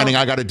game planning.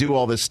 I got to do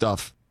all this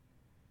stuff.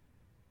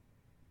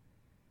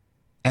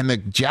 And the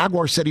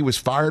Jaguars said he was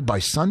fired by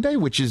Sunday,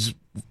 which is,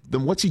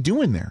 then what's he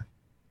doing there?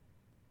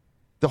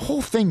 The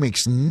whole thing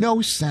makes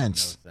no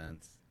sense.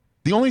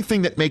 The only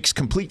thing that makes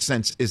complete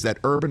sense is that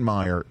Urban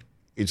Meyer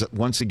is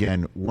once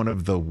again one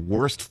of the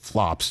worst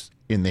flops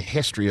in the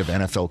history of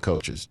NFL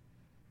coaches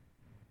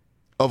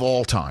of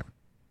all time.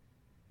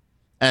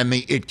 And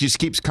it just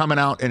keeps coming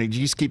out, and it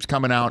just keeps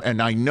coming out.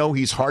 And I know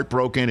he's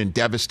heartbroken and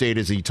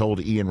devastated, as he told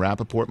Ian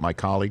Rapoport, my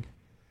colleague,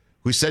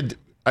 who said,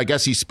 I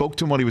guess he spoke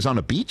to him when he was on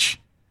the beach.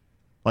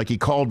 Like he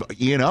called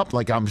Ian up,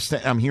 like I'm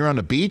here on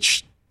the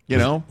beach, you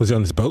know. Was he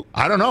on this boat?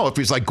 I don't know if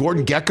he's like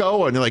Gordon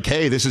Gekko and like,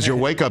 hey, this is your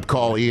wake-up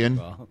call,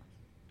 Ian.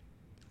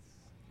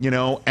 You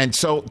know, and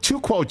so 2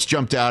 quotes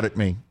jumped out at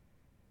me.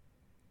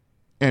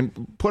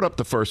 And put up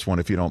the first one,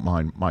 if you don't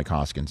mind, Mike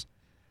Hoskins.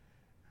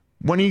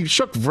 When he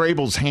shook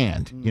Vrabel's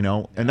hand, you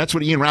know, and that's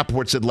what Ian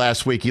Rapoport said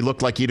last week. He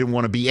looked like he didn't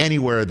want to be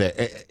anywhere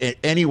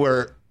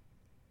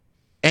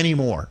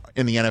anymore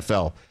in the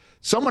NFL.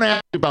 Someone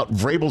asked about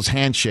Vrabel's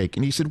handshake,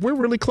 and he said, we're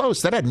really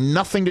close. That had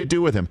nothing to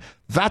do with him.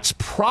 That's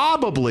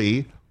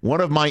probably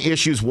one of my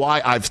issues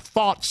why I've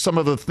thought some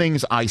of the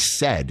things I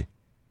said.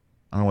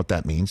 I don't know what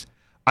that means.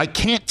 I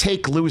can't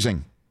take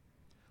losing.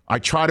 I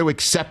try to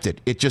accept it.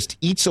 It just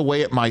eats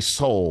away at my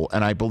soul,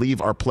 and I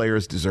believe our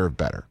players deserve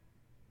better.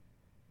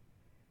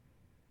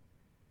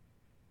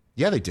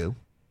 Yeah, they do.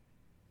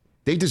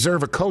 They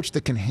deserve a coach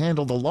that can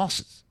handle the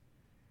losses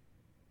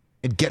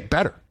and get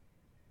better.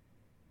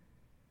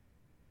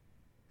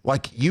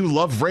 Like, you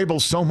love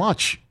Vrabel so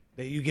much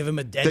that you give him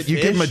a dead fish. That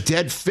you give him a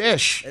dead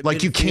fish.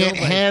 Like, you can't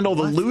handle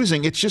the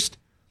losing. It's just,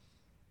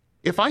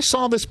 if I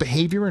saw this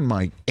behavior in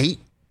my 8,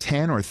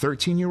 10, or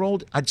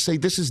 13-year-old, I'd say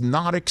this is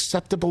not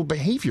acceptable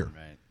behavior.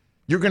 Right.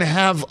 You're going to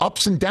have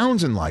ups and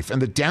downs in life, and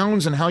the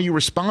downs and how you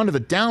respond to the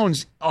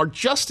downs are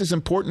just as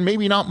important,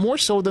 maybe not more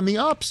so than the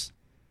ups.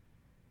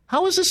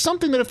 How is this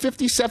something that a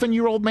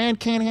 57-year-old man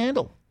can't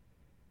handle?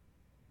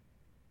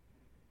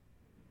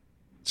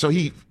 So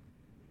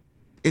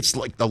it's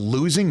like the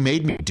losing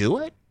made me do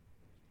it?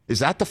 Is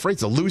that the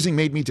phrase? The losing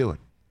made me do it.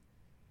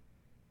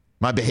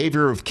 My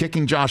behavior of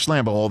kicking Josh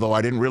Lambo, although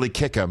I didn't really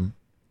kick him.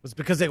 Was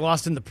because they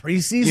lost in the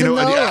preseason, you know,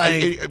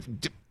 though?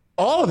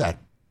 All of that.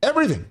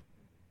 Everything.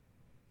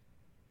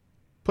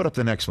 Put up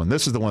the next one.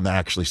 This is the one that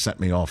actually sent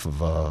me off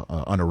of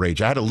on a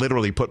rage. I had to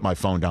literally put my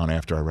phone down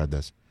after I read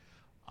this.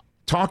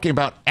 Talking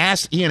about,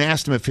 Ian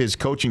asked him if his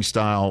coaching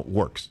style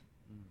works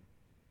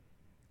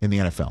in the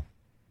NFL.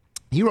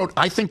 He wrote,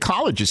 I think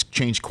college has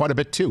changed quite a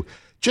bit too.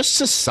 Just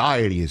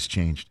society has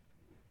changed.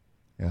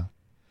 Yeah.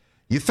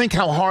 You think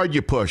how hard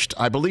you pushed.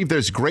 I believe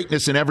there's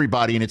greatness in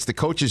everybody, and it's the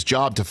coach's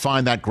job to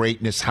find that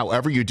greatness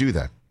however you do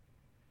that.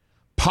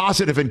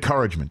 Positive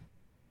encouragement.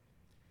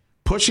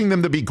 pushing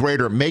them to be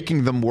greater,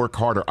 making them work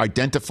harder,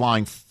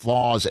 identifying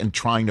flaws and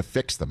trying to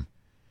fix them.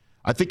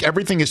 I think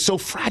everything is so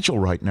fragile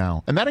right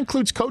now, and that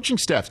includes coaching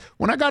staffs.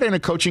 When I got into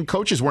coaching,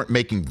 coaches weren't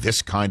making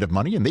this kind of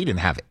money, and they didn't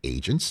have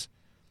agents.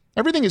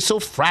 Everything is so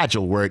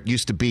fragile where it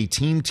used to be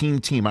team, team,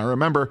 team. I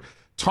remember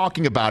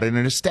talking about it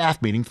in a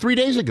staff meeting 3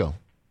 days ago.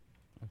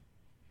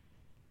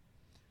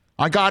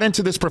 I got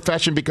into this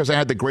profession because I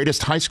had the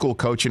greatest high school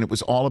coach, and it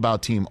was all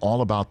about team,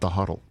 all about the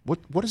huddle.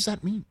 What does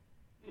that mean?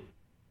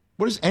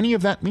 What does any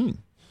of that mean?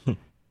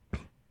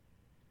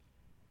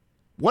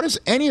 What does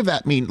any of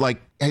that mean?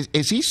 Like,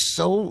 is he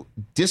so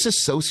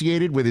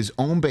disassociated with his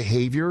own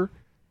behavior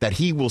that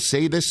he will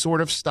say this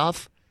sort of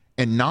stuff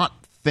and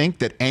not think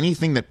that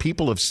anything that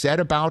people have said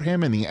about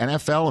him in the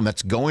NFL and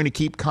that's going to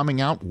keep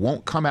coming out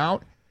won't come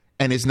out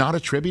and is not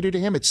attributed to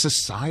him? It's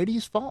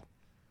society's fault.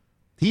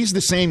 He's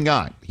the same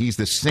guy. He's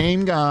the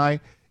same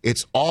guy.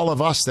 It's all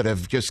of us that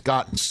have just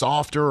gotten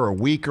softer or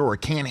weaker or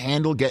can't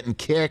handle getting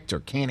kicked or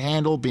can't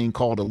handle being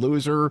called a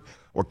loser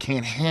or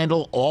can't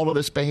handle all of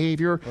this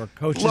behavior. Or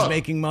coaches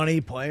making money,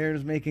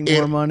 players making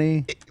more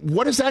money.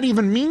 What does that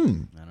even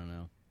mean? I don't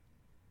know.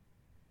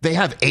 They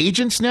have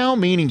agents now,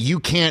 meaning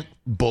you can't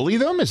bully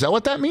them? Is that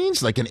what that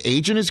means? Like an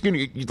agent is going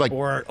to, like,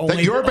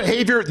 that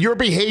your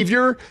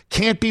behavior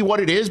can't be what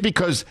it is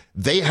because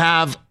they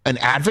have an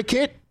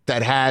advocate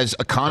that has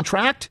a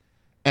contract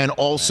and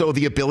also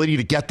the ability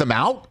to get them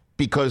out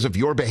because of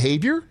your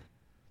behavior?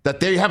 That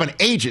they have an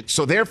agent,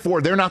 so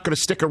therefore they're not going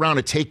to stick around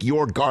to take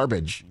your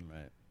garbage.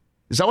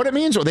 Is that what it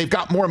means? Or they've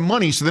got more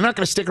money, so they're not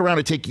going to stick around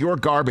to take your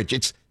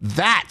garbage.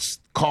 That's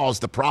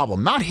caused the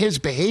problem, not his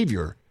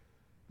behavior.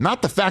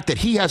 Not the fact that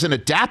he hasn't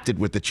adapted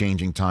with the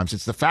changing times.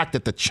 It's the fact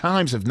that the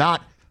chimes have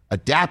not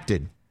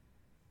adapted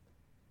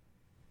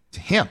to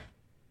him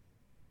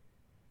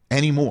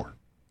anymore.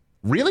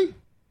 Really?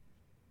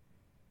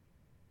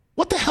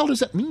 What the hell does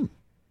that mean?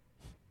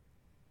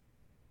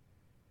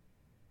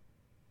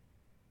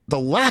 The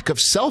lack of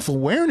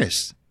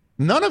self-awareness.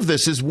 None of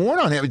this is worn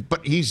on him,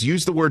 but he's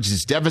used the words,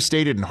 he's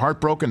devastated and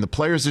heartbroken. The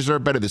players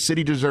deserve better. The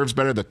city deserves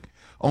better. The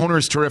owner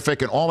is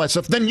terrific and all that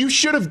stuff. Then you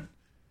should have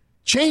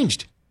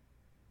changed.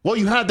 Well,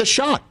 you had the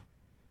shot.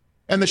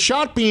 And the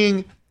shot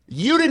being,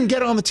 you didn't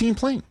get on the team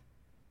plane.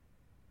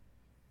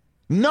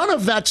 None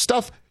of that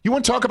stuff. You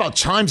want to talk about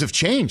times have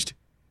changed.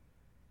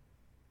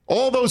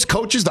 All those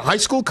coaches, the high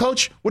school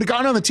coach, would have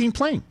gotten on the team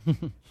plane.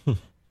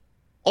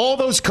 All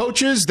those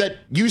coaches that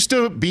used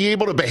to be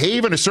able to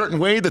behave in a certain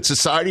way that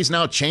society's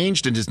now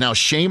changed and is now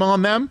shame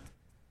on them.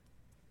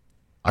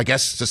 I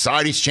guess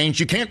society's changed.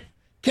 You can't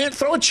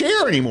throw a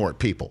chair anymore at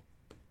people.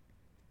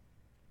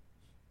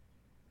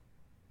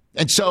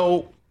 And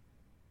so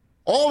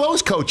all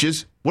those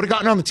coaches would have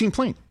gotten on the team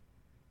plane.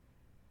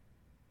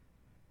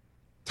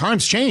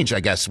 Times change, I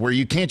guess, where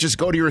you can't just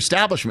go to your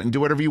establishment and do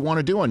whatever you want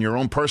to do on your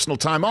own personal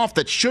time off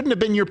that shouldn't have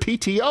been your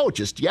PTO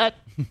just yet.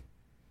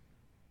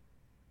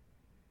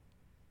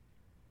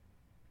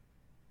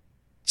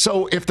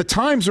 So if the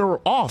times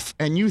are off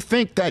and you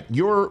think that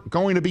you're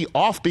going to be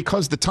off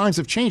because the times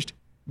have changed,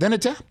 then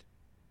adapt.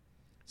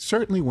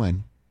 Certainly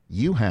when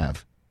you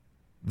have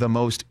the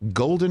most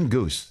golden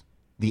goose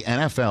the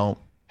NFL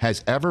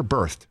has ever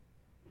birthed,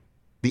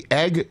 the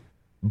egg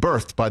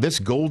birthed by this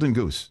golden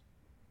goose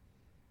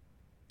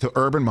to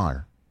Urban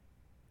Meyer,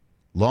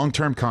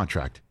 long-term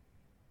contract,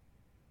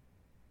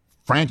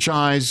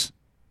 franchise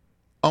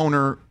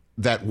owner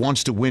that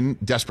wants to win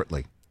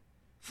desperately.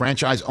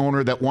 Franchise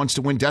owner that wants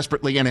to win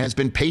desperately and has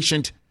been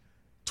patient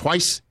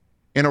twice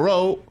in a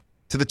row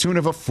to the tune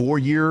of a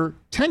 4-year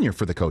tenure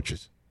for the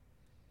coaches.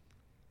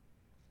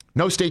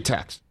 No state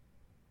tax.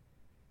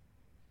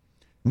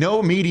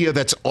 No media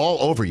that's all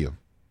over you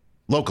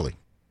locally.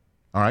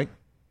 All right?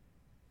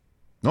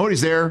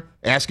 Nobody's there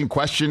asking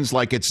questions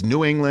like it's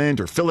New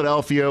England or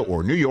Philadelphia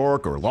or New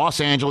York or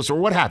Los Angeles or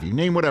what have you.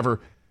 Name whatever.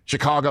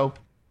 Chicago.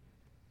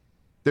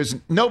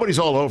 Nobody's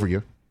all over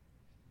you.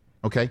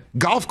 Okay?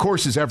 Golf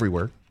courses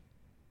everywhere.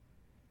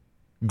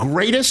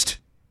 Greatest,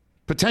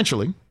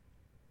 potentially,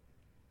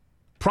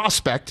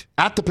 prospect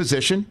at the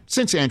position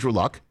since Andrew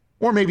Luck,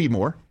 or maybe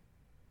more.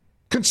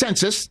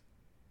 Consensus,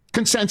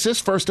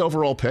 first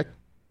overall pick.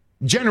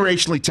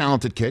 Generationally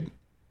talented kid.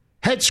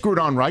 Head screwed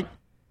on right.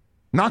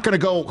 Not going to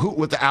go hoot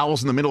with the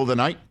Owls in the middle of the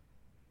night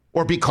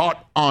or be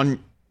caught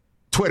on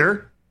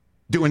Twitter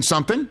doing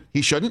something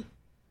he shouldn't.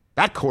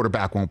 That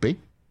quarterback won't be.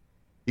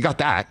 You got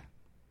that.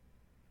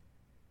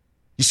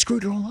 You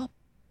screwed it all up.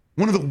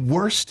 One of the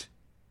worst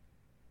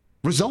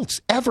results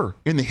ever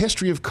in the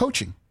history of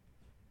coaching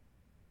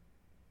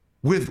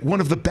with one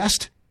of the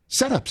best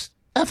setups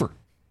ever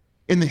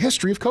in the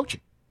history of coaching.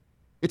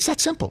 It's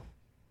that simple.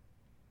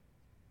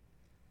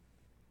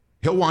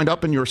 He'll wind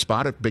up in your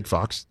spot at Big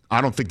Fox.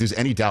 I don't think there's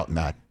any doubt in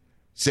that.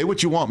 Say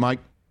what you want, Mike.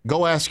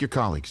 Go ask your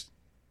colleagues.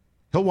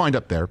 He'll wind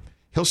up there.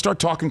 He'll start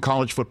talking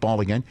college football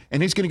again,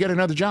 and he's going to get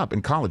another job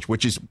in college,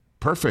 which is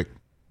perfect.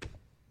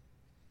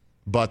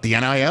 But the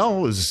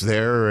NIL is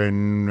there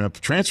and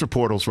transfer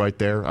portal's right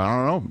there. I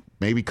don't know.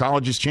 Maybe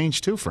college has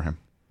changed too for him.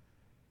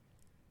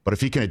 But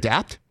if he can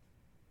adapt,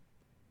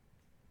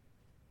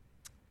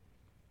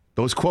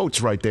 those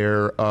quotes right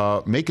there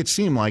make it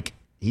seem like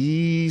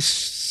he's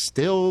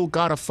still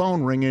got a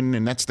phone ringing,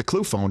 and that's the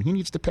clue phone he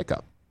needs to pick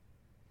up.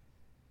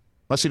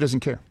 Unless he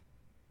doesn't care.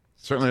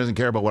 Certainly doesn't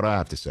care about what I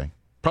have to say.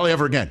 Probably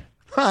ever again.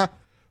 Ha!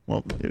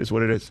 Well, it is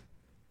what it is.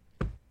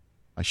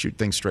 I shoot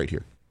things straight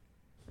here.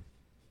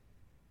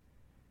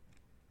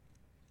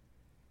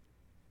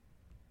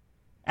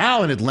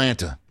 Al in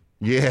Atlanta.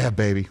 Yeah,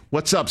 baby.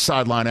 What's up,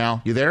 Sideline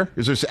Al? You there?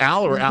 Is this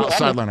Al or Al?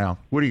 Sideline Al?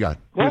 What do you got?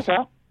 Yes,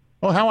 Al.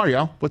 Oh, how are you,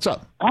 Al? What's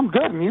up? I'm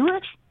good. And you,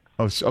 Rich?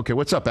 Oh, okay.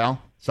 What's up,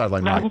 Al?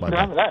 Sideline No, Mike.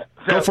 that.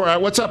 Go for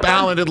it. What's up,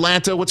 Al in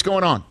Atlanta? What's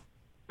going on?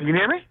 You can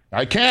hear me?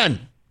 I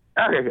can.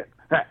 Okay, good.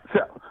 All right, so,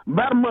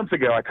 about a month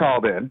ago, I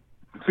called in,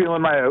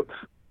 feeling my oats,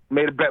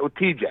 made a bet with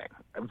TJ.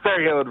 A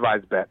very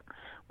ill-advised bet.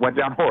 Went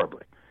down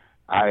horribly.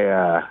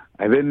 I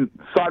then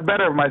thought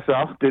better of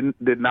myself,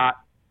 did not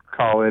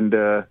call in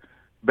to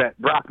bet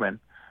Brockman,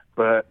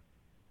 but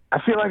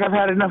I feel like I've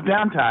had enough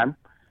downtime.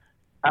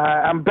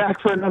 I'm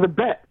back for another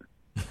bet.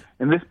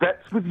 And this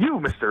bet's with you,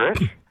 Mr.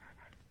 Rich.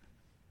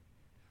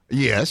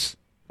 Yes,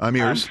 I'm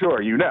yours. I'm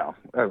sure you know.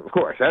 Of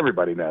course,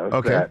 everybody knows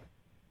that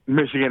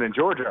Michigan and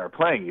Georgia are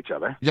playing each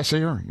other. Yes,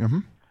 they are. Mm-hmm.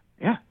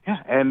 Yeah.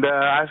 And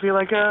I feel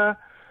like I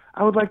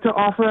would like to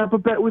offer up a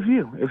bet with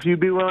you, if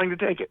you'd be willing to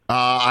take it.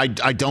 I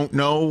don't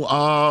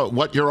know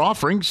what you're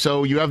offering,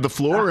 so you have the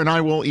floor, and I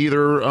will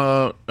either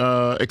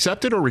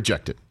accept it or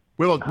reject it.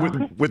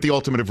 With the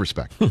ultimate of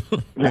respect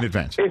in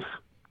advance. If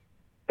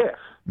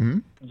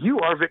you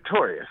are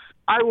victorious,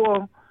 I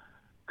will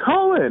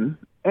call in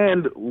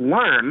and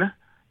learn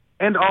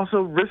and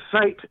also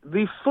recite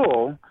the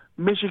full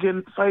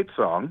Michigan fight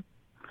song.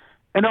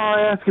 And all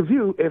I ask of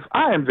you, if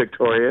I am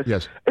victorious,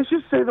 is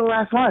just say the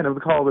last line of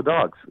the Call of the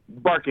Dogs,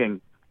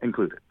 barking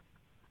included.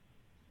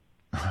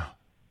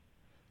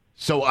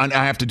 So I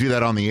have to do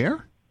that on the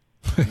air?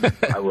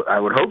 I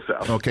would hope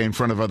so. Okay, in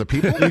front of other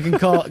people? You can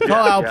call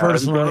out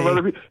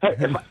personally. Hey,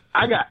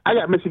 I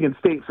got Michigan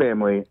State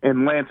family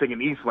in Lansing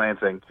and East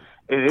Lansing.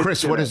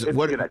 Chris, it's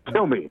going to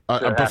kill me.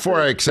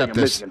 Before I accept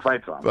this,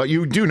 fight song.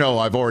 You do know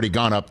I've already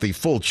gone up the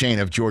full chain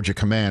of Georgia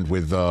command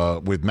with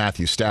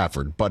Matthew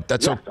Stafford, but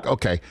that's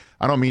okay.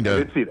 I don't mean to. I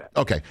did see that.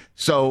 Okay,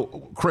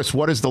 so Chris,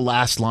 what is the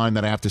last line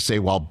that I have to say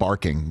while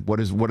barking? What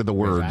are the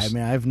words? I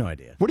mean, I have no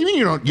idea. What do you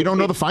mean you don't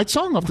know the fight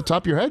song off the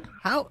top of your head?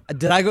 How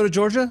did I go to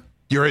Georgia?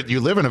 You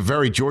live in a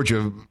very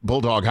Georgia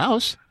Bulldog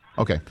house.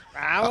 Okay.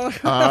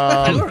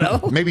 I don't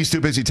know. Maybe he's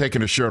too busy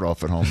taking his shirt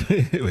off at home.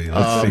 Wait,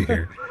 let's see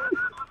here.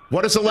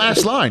 What is the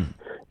last line,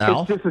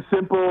 Al? It's just a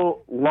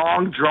simple,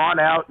 long,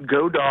 drawn-out,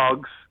 go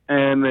dogs,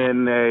 and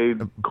then a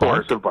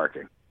chorus of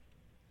barking.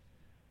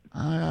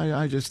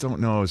 I just don't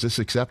know. Is this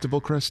acceptable,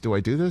 Chris? Do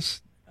I do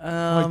this? Do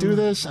I do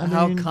this?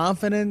 How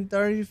confident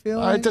are you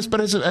feeling?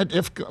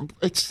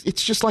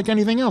 It's just like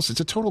anything else. It's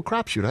a total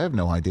crapshoot. I have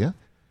no idea.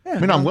 Yeah,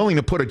 I'm willing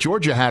to put a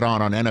Georgia hat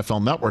on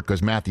NFL Network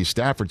because Matthew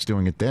Stafford's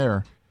doing it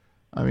there.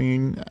 I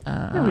mean, we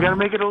got to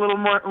make it a little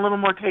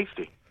more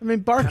tasty. I mean,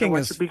 barking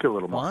is speak a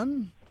little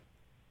fun.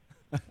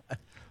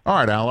 All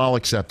right, Al, I'll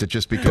accept it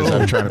just because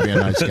I'm trying to be a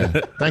nice guy.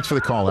 Thanks for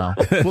the call, Al.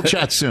 We'll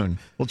chat soon.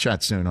 Hopefully, we'll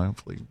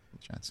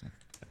chat soon.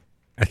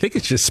 I think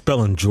it's just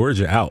spelling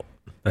Georgia out.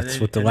 That's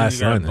what the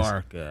last line is.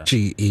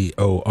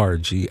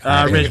 Georgi.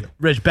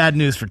 Rich, bad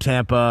news for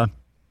Tampa.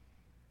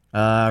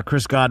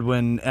 Chris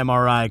Godwin,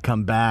 MRI,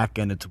 come back,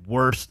 and it's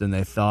worse than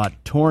they thought.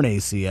 Torn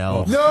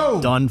ACL.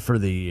 No! Done for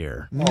the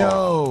year.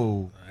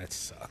 No. That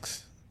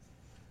sucks.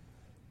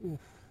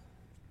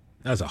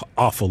 That was an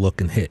awful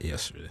looking hit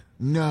yesterday.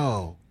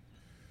 No.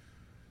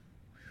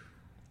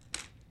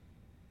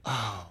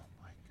 Oh,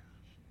 my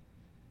gosh.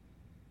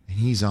 And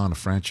he's on a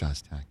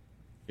franchise tag.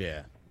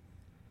 Yeah.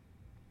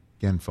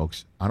 Again,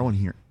 folks, I don't want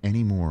to hear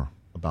any more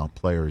about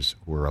players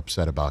who are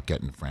upset about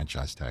getting the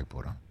franchise tag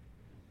put on.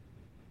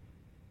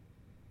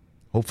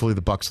 Hopefully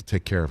the Bucs will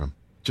take care of him.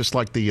 Just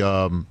like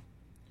the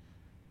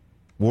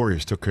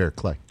Warriors took care of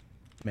Clay.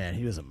 Man,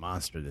 he was a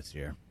monster this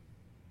year.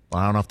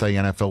 Well, I don't know if the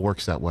NFL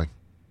works that way.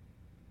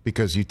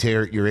 Because you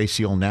tear your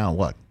ACL now,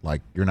 what?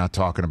 Like, you're not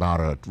talking about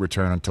a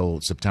return until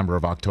September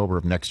of October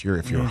of next year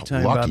if you're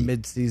talking lucky. About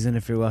mid-season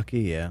if you're lucky,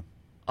 yeah.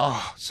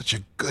 Oh, such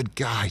a good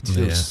guy,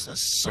 too.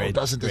 Yeah.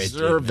 Doesn't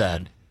deserve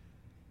that.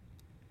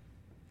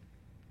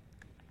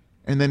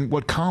 And then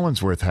what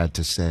Collinsworth had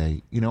to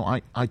say,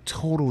 I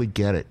totally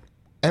get it.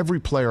 Every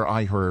player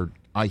I hear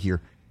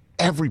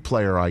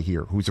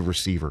who's a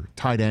receiver,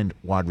 tight end,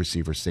 wide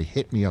receiver, say,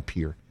 hit me up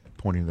here,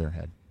 pointing to their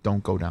head.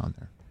 Don't go down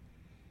there.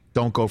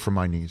 Don't go for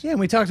my knees. Yeah, and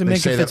we talked to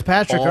Minka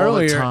Fitzpatrick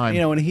earlier,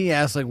 when he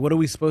asked, what are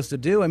we supposed to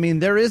do? I mean,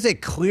 there is a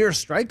clear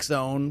strike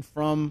zone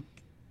from,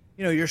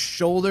 your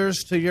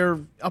shoulders to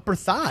your upper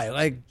thigh.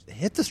 Like,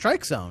 hit the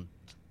strike zone.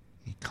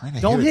 He kind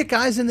of don't hit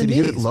guys in the knees.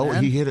 He hit it low.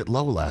 Man. He hit it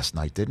low last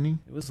night, didn't he?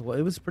 It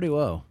was pretty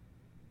low.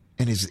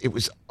 And it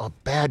was a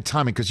bad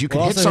timing because you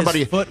can hit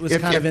somebody if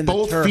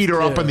both feet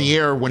are up in the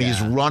air when he's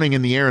running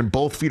in the air and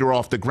both feet are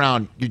off the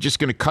ground. You're just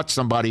going to cut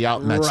somebody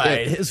out, and that's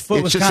it. His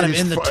foot was kind of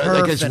in the turf.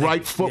 Like his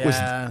right foot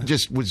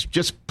was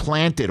just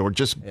planted or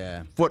just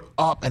foot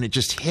up, and it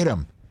just hit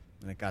him.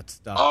 And it got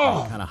stuck.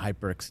 And kind of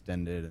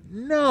hyperextended.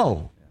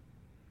 No.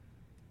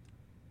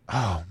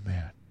 Oh,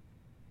 man.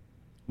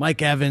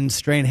 Mike Evans,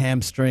 strained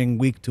hamstring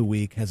week to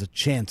week, has a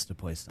chance to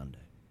play Sunday.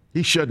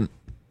 He shouldn't.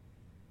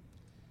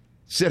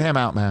 Sit him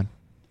out, man.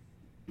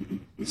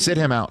 Sit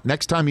him out.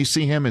 Next time you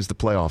see him is the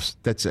playoffs.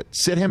 That's it.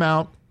 Sit him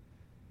out.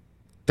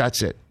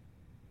 That's it.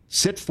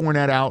 Sit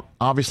Fournette out.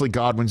 Obviously,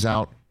 Godwin's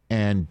out,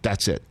 and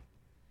that's it.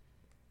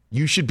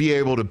 You should be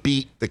able to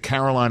beat the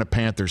Carolina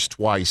Panthers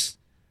twice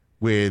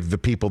with the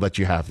people that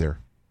you have there.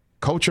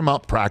 Coach him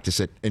up, practice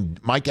it. And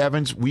Mike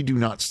Evans, you do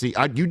not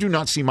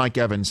see Mike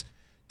Evans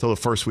till the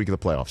first week of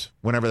the playoffs,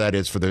 whenever that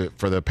is for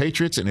the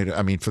Patriots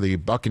and for the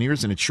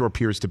Buccaneers, and it sure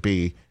appears to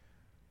be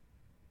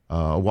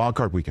a wild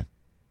card weekend.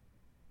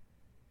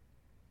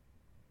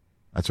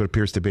 That's what it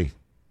appears to be.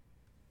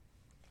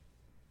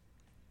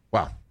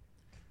 Wow.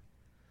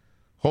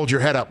 Hold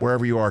your head up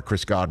wherever you are,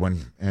 Chris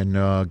Godwin, and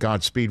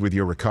Godspeed with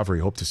your recovery.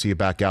 Hope to see you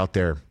back out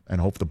there,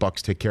 and hope the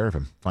Bucs take care of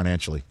him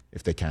financially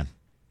if they can.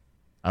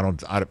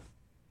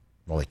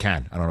 Well, they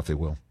can. I don't know if they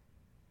will.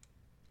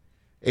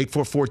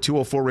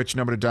 844-204-RICH,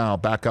 number to dial.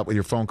 Back up with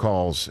your phone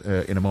calls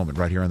in a moment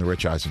right here on The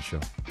Rich Eisen Show.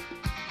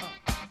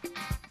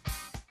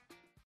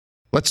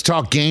 Let's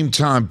talk Game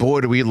Time.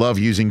 Boy, do we love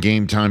using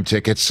Game Time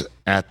tickets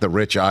at The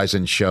Rich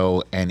Eisen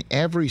Show. And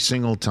every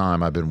single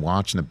time I've been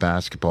watching the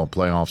basketball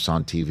playoffs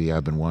on TV,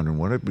 I've been wondering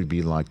what it would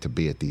be like to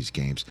be at these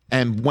games.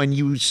 And when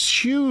you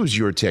choose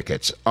your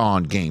tickets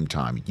on Game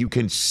Time, you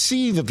can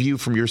see the view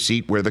from your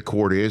seat where the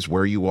court is,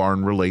 where you are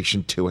in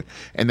relation to it.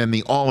 And then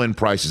the all-in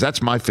prices.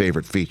 That's my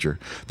favorite feature.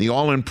 The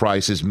all-in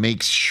prices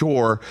makes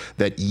sure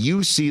that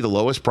you see the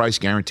lowest price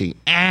guarantee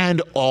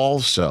and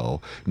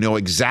also know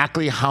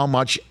exactly how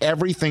much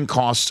everything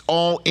costs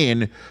all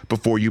in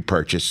before you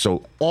purchase.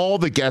 So all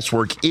the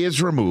guesswork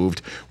is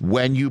removed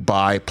when you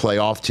buy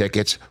playoff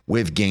tickets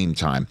with Game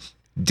Time.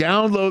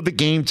 Download the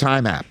Game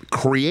Time app,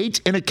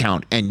 create an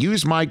account, and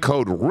use my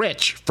code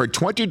RICH for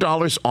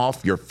 $20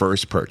 off your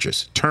first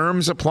purchase.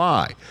 Terms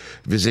apply.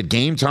 Visit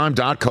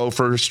GameTime.co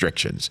for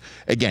restrictions.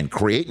 Again,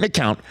 create an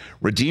account,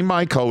 redeem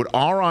my code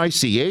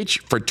RICH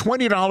for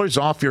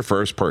 $20 off your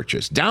first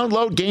purchase.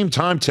 Download Game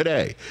Time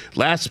today.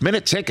 Last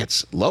minute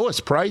tickets,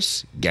 lowest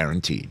price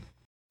guaranteed.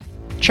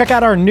 Check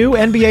out our new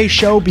NBA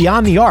show,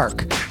 Beyond the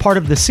Arc, part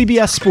of the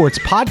CBS Sports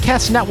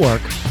Podcast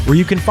Network, where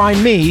you can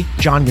find me,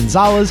 John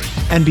Gonzalez,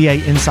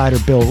 NBA insider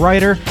Bill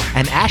Ryder,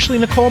 and Ashley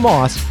Nicole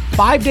Moss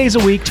 5 days a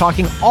week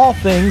talking all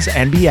things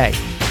NBA.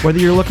 Whether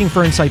you're looking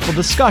for insightful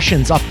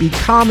discussions, upbeat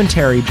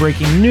commentary,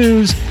 breaking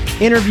news,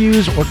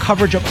 interviews, or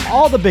coverage of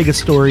all the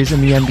biggest stories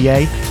in the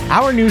NBA,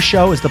 our new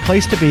show is the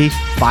place to be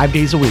 5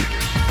 days a week.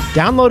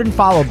 Download and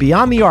follow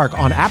Beyond the Arc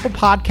on Apple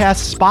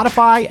Podcasts,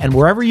 Spotify, and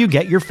wherever you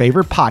get your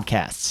favorite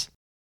podcasts.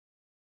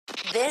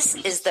 This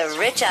is the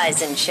Rich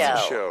Eisen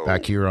Show.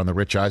 Back here on the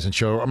Rich Eisen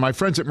Show. My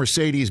friends at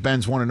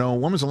Mercedes-Benz want to know,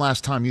 when was the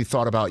last time you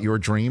thought about your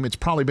dream? It's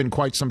probably been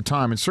quite some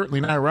time, and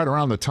certainly now right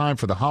around the time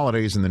for the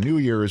holidays and the New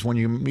Year is when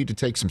you need to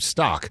take some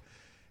stock.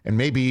 And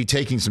maybe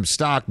taking some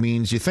stock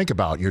means you think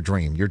about your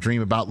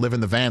dream about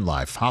living the van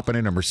life. Hopping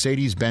in a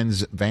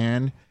Mercedes-Benz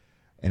van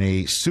and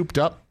a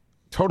souped-up,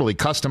 totally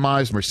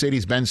customized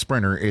Mercedes-Benz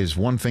Sprinter is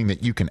one thing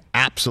that you can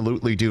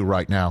absolutely do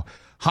right now.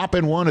 Hop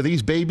in one of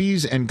these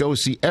babies and go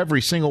see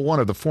every single one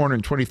of the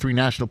 423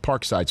 national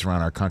park sites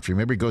around our country.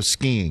 Maybe go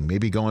skiing,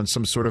 maybe go on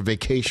some sort of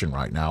vacation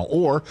right now.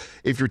 Or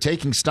if you're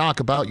taking stock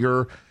about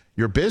your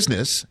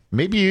business,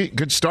 maybe you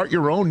could start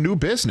your own new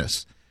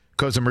business,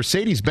 because a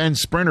Mercedes-Benz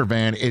Sprinter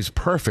van is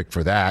perfect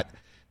for that.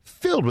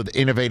 Filled with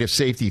innovative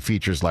safety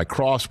features like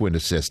crosswind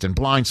assist and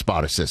blind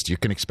spot assist. You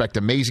can expect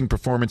amazing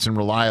performance and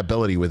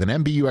reliability with an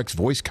MBUX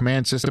voice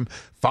command system,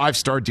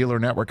 5-star dealer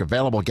network,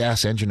 available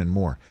gas engine, and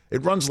more.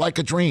 It runs like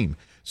a dream.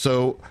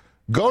 So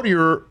go to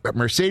your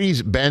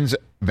Mercedes-Benz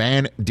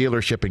van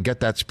dealership and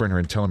get that Sprinter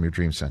and tell them your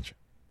dream sent you.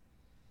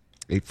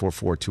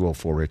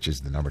 844-204-RICH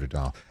is the number to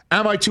dial.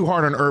 Am I too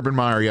hard on Urban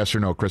Meyer, yes or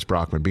no? Chris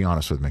Brockman, be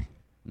honest with me.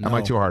 No. Am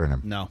I too hard on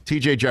him? No.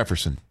 TJ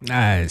Jefferson.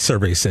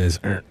 Survey says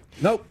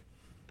nope.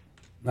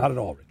 Not at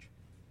all, Rich.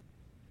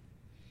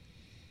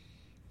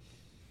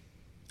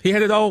 He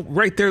had it all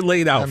right there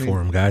laid out for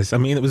him, guys. I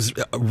mean, it was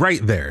right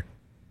there,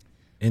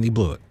 and he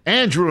blew it.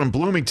 Andrew in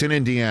Bloomington,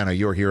 Indiana.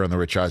 You're here on the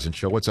Rich Eisen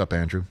Show. What's up,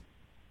 Andrew?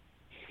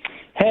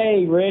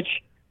 Hey, Rich.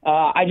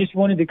 I just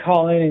wanted to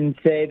call in and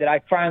say that I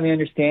finally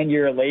understand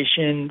your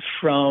elation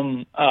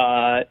from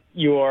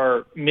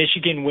your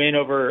Michigan win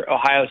over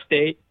Ohio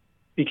State,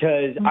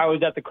 because I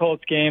was at the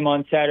Colts game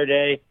on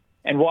Saturday,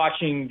 and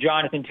watching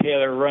Jonathan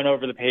Taylor run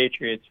over the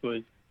Patriots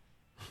was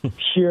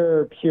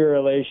pure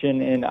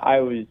elation, and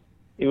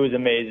it was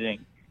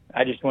amazing.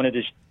 I just wanted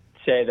to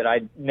say that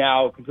I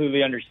now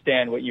completely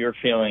understand what you were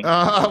feeling.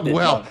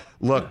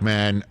 Look,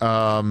 man,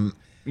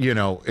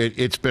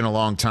 it's been a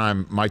long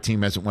time. My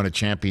team hasn't won a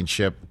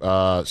championship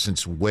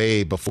since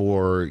way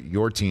before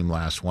your team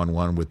last won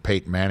one with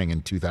Peyton Manning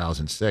in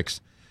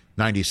 2006.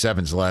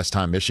 97 is the last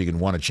time Michigan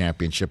won a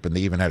championship, and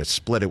they even had to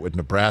split it with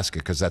Nebraska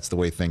because that's the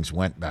way things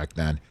went back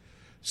then.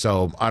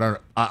 So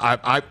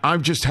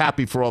I'm just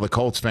happy for all the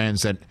Colts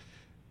fans that,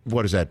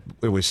 what is that?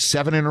 It was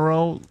 7 in a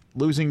row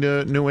losing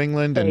to New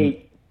England, and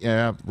 8.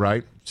 Yeah,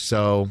 right.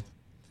 So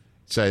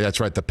say that's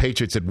right. The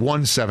Patriots had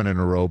won 7 in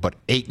a row, but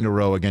 8 in a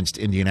row against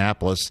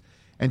Indianapolis.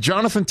 And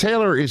Jonathan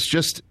Taylor is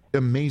just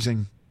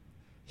amazing.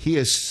 He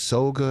is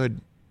so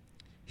good.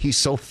 He's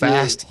so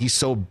fast. He's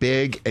so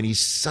big, and he's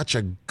such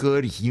a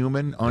good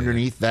human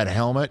underneath that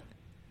helmet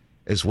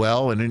as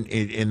well. And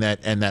in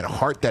that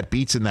heart that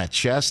beats in that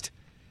chest,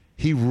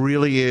 he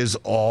really is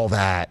all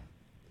that.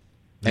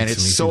 And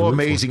it's so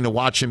amazing to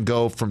watch him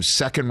go from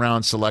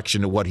second-round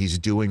selection to what he's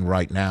doing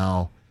right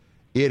now.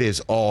 It is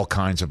all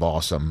kinds of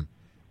awesome.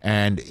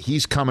 And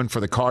he's coming for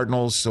the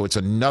Cardinals, so it's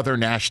another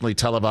nationally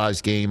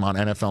televised game on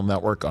NFL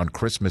Network on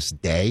Christmas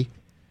Day.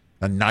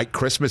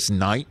 Christmas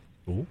night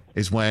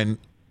is when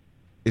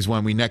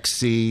we next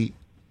see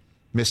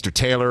Mr.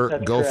 Taylor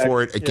go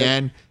for it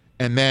again.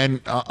 Yeah. And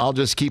then I'll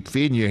just keep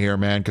feeding you here,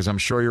 man, because I'm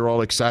sure you're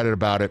all excited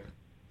about it.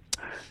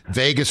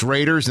 Vegas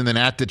Raiders and then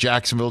at the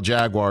Jacksonville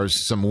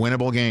Jaguars, some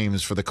winnable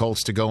games for the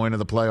Colts to go into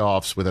the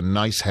playoffs with a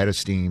nice head of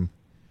steam.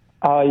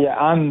 Yeah,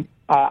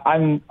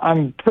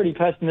 I'm pretty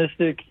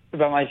pessimistic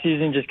about my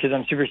season just because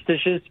I'm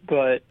superstitious,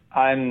 but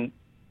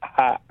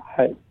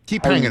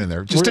keep hanging in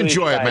there. Just really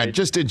enjoy it, man.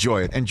 Just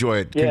enjoy it. Enjoy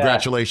it. Yeah.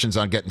 Congratulations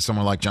on getting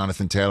someone like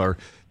Jonathan Taylor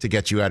to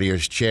get you out of your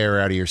chair,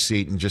 out of your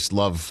seat, and just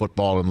love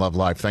football and love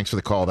life. Thanks for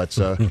the call. That's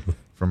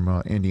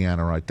from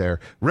Indiana right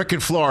there. Rick in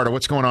Florida.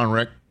 What's going on,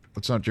 Rick?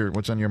 What's on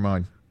your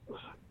mind?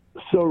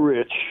 So,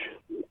 Rich,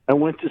 I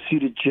went to see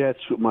the Jets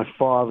with my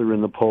father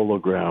in the Polo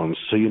Grounds,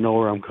 so you know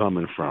where I'm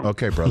coming from.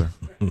 Okay, brother.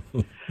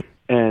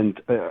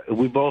 And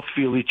we both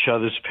feel each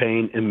other's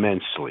pain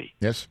immensely.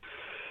 Yes.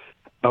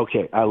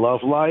 Okay, I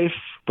love life,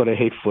 but I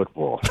hate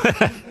football.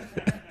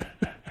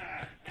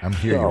 I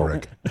hear you,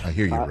 Rick.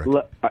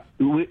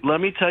 Let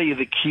me tell you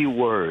the key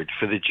word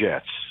for the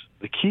Jets.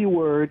 The key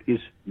word is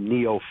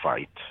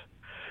neophyte.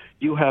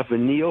 You have a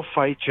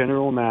neophyte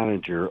general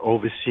manager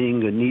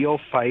overseeing a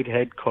neophyte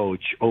head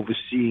coach,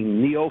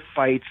 overseeing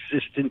neophyte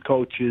assistant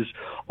coaches,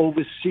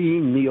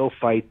 overseeing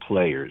neophyte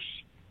players.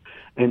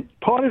 And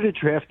part of the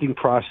drafting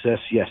process,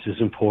 yes, is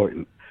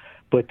important.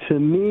 But to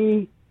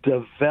me,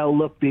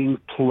 developing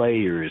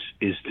players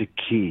is the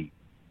key.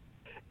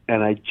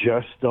 And I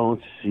just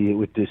don't see it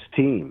with this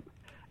team.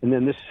 And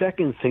then the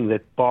second thing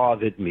that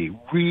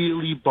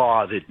really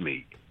bothered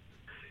me,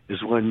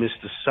 is when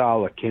Mr.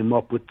 Saleh came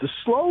up with the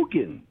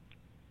slogan,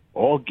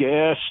 all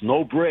gas,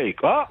 no brake.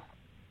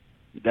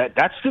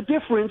 That's the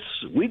difference.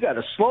 We got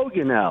a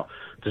slogan now.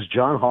 Does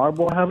John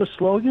Harbaugh have a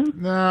slogan?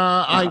 No,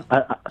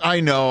 I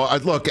know.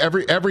 Look,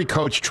 every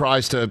coach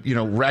tries to.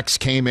 Rex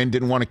came in,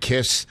 didn't want to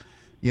kiss,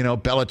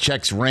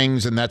 Belichick's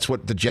rings, and that's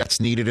what the Jets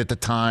needed at the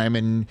time,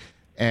 and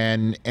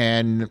then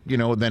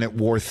it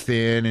wore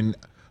thin. And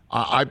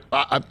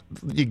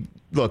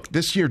look,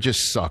 this year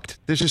just sucked.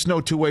 There's just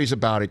no two ways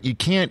about it. You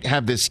can't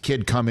have this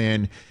kid come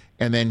in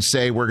and then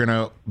say we're going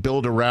to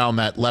build around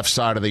that left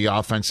side of the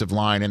offensive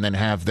line and then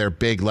have their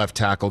big left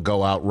tackle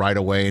go out right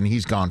away and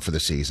he's gone for the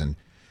season.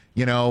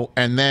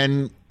 And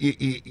then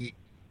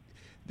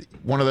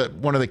one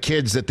of the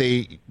kids that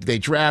they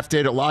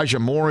drafted, Elijah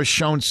Moore, has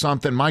shown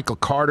something. Michael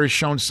Carter's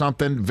shown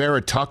something.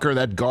 Vera Tucker,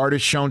 that guard,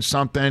 has shown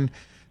something.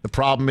 The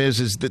problem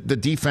is that the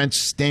defense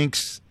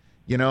stinks,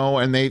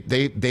 and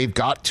they've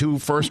got 2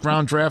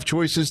 first-round draft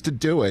choices to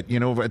do it,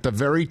 at the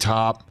very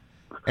top.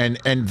 And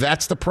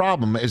that's the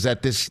problem, is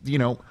that this,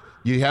 you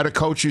had a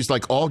coach who's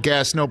like all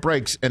gas, no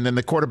brakes, and then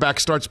the quarterback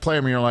starts playing,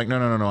 and you're like,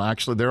 no.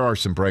 Actually, there are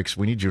some brakes.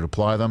 We need you to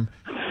apply them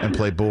and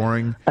play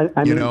boring.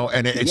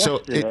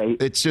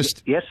 It's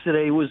just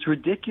yesterday was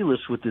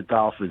ridiculous with the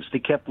Dolphins. They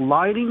kept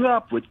lining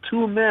up with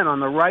 2 men on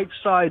the right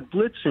side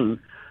blitzing.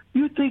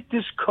 You think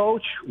this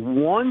coach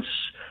once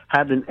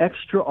had an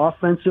extra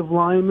offensive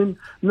lineman?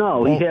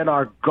 No, he had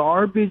our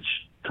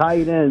garbage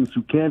tight ends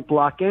who can't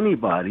block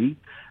anybody.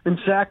 And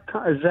Zach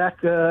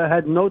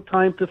had no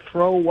time to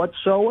throw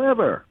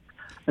whatsoever.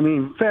 I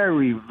mean,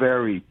 very,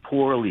 very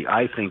poorly,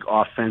 I think,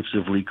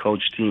 offensively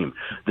coached team.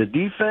 The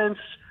defense,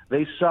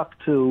 they suck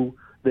too.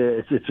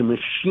 It's a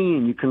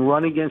machine. You can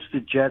run against the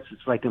Jets.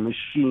 It's like a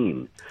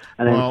machine.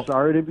 And I'm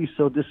sorry to be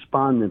so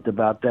despondent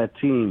about that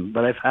team,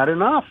 but I've had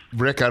enough.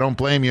 Rick, I don't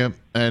blame you.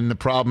 And the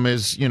problem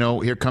is,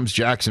 here comes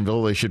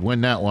Jacksonville. They should win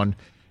that one.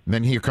 And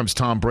then here comes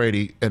Tom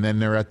Brady, and then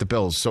they're at the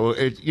Bills. So,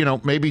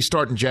 maybe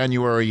starting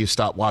January, you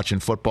stop watching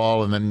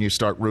football, and then you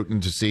start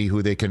rooting to see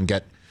who they can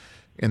get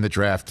in the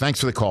draft. Thanks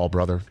for the call,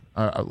 brother.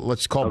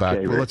 Let's call back.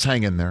 Well, let's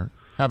hang in there.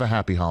 Have a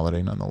happy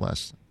holiday,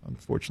 nonetheless.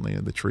 Unfortunately,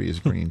 the tree is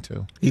green,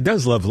 too. He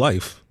does love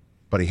life.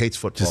 But he hates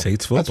football. Just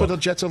hates football. That's what the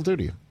Jets will do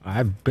to you.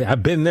 I've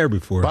been there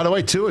before. By the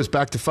way, Tua is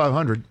back to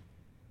 500.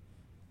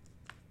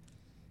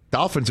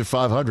 Dolphins are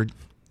 500.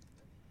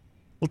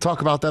 We'll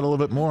talk about that a little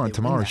bit more on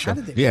tomorrow's show.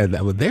 Yeah, they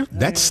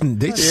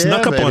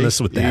snuck up on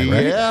us with that,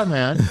 right? Yeah,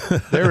 man.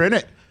 They're in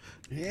it.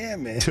 Yeah,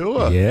 man.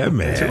 Tua. Yeah,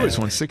 man. Tua's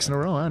won 6 in a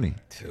row, hasn't he?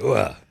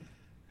 Tua.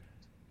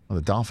 Well,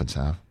 the Dolphins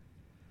have.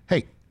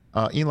 Hey,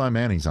 Eli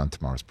Manning's on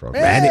tomorrow's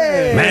program.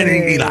 Hey!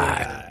 Manning,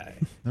 Eli.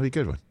 That'll be a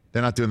good one.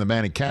 They're not doing the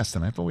Manning cast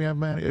tonight, but we have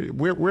Manning.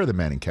 We're the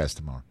Manning cast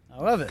tomorrow. I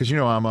love it. Because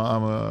I'm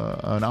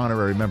an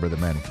honorary member of the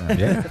Manning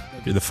family. Yeah,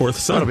 you're the 4th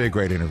son. That'll be a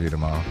great interview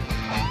tomorrow.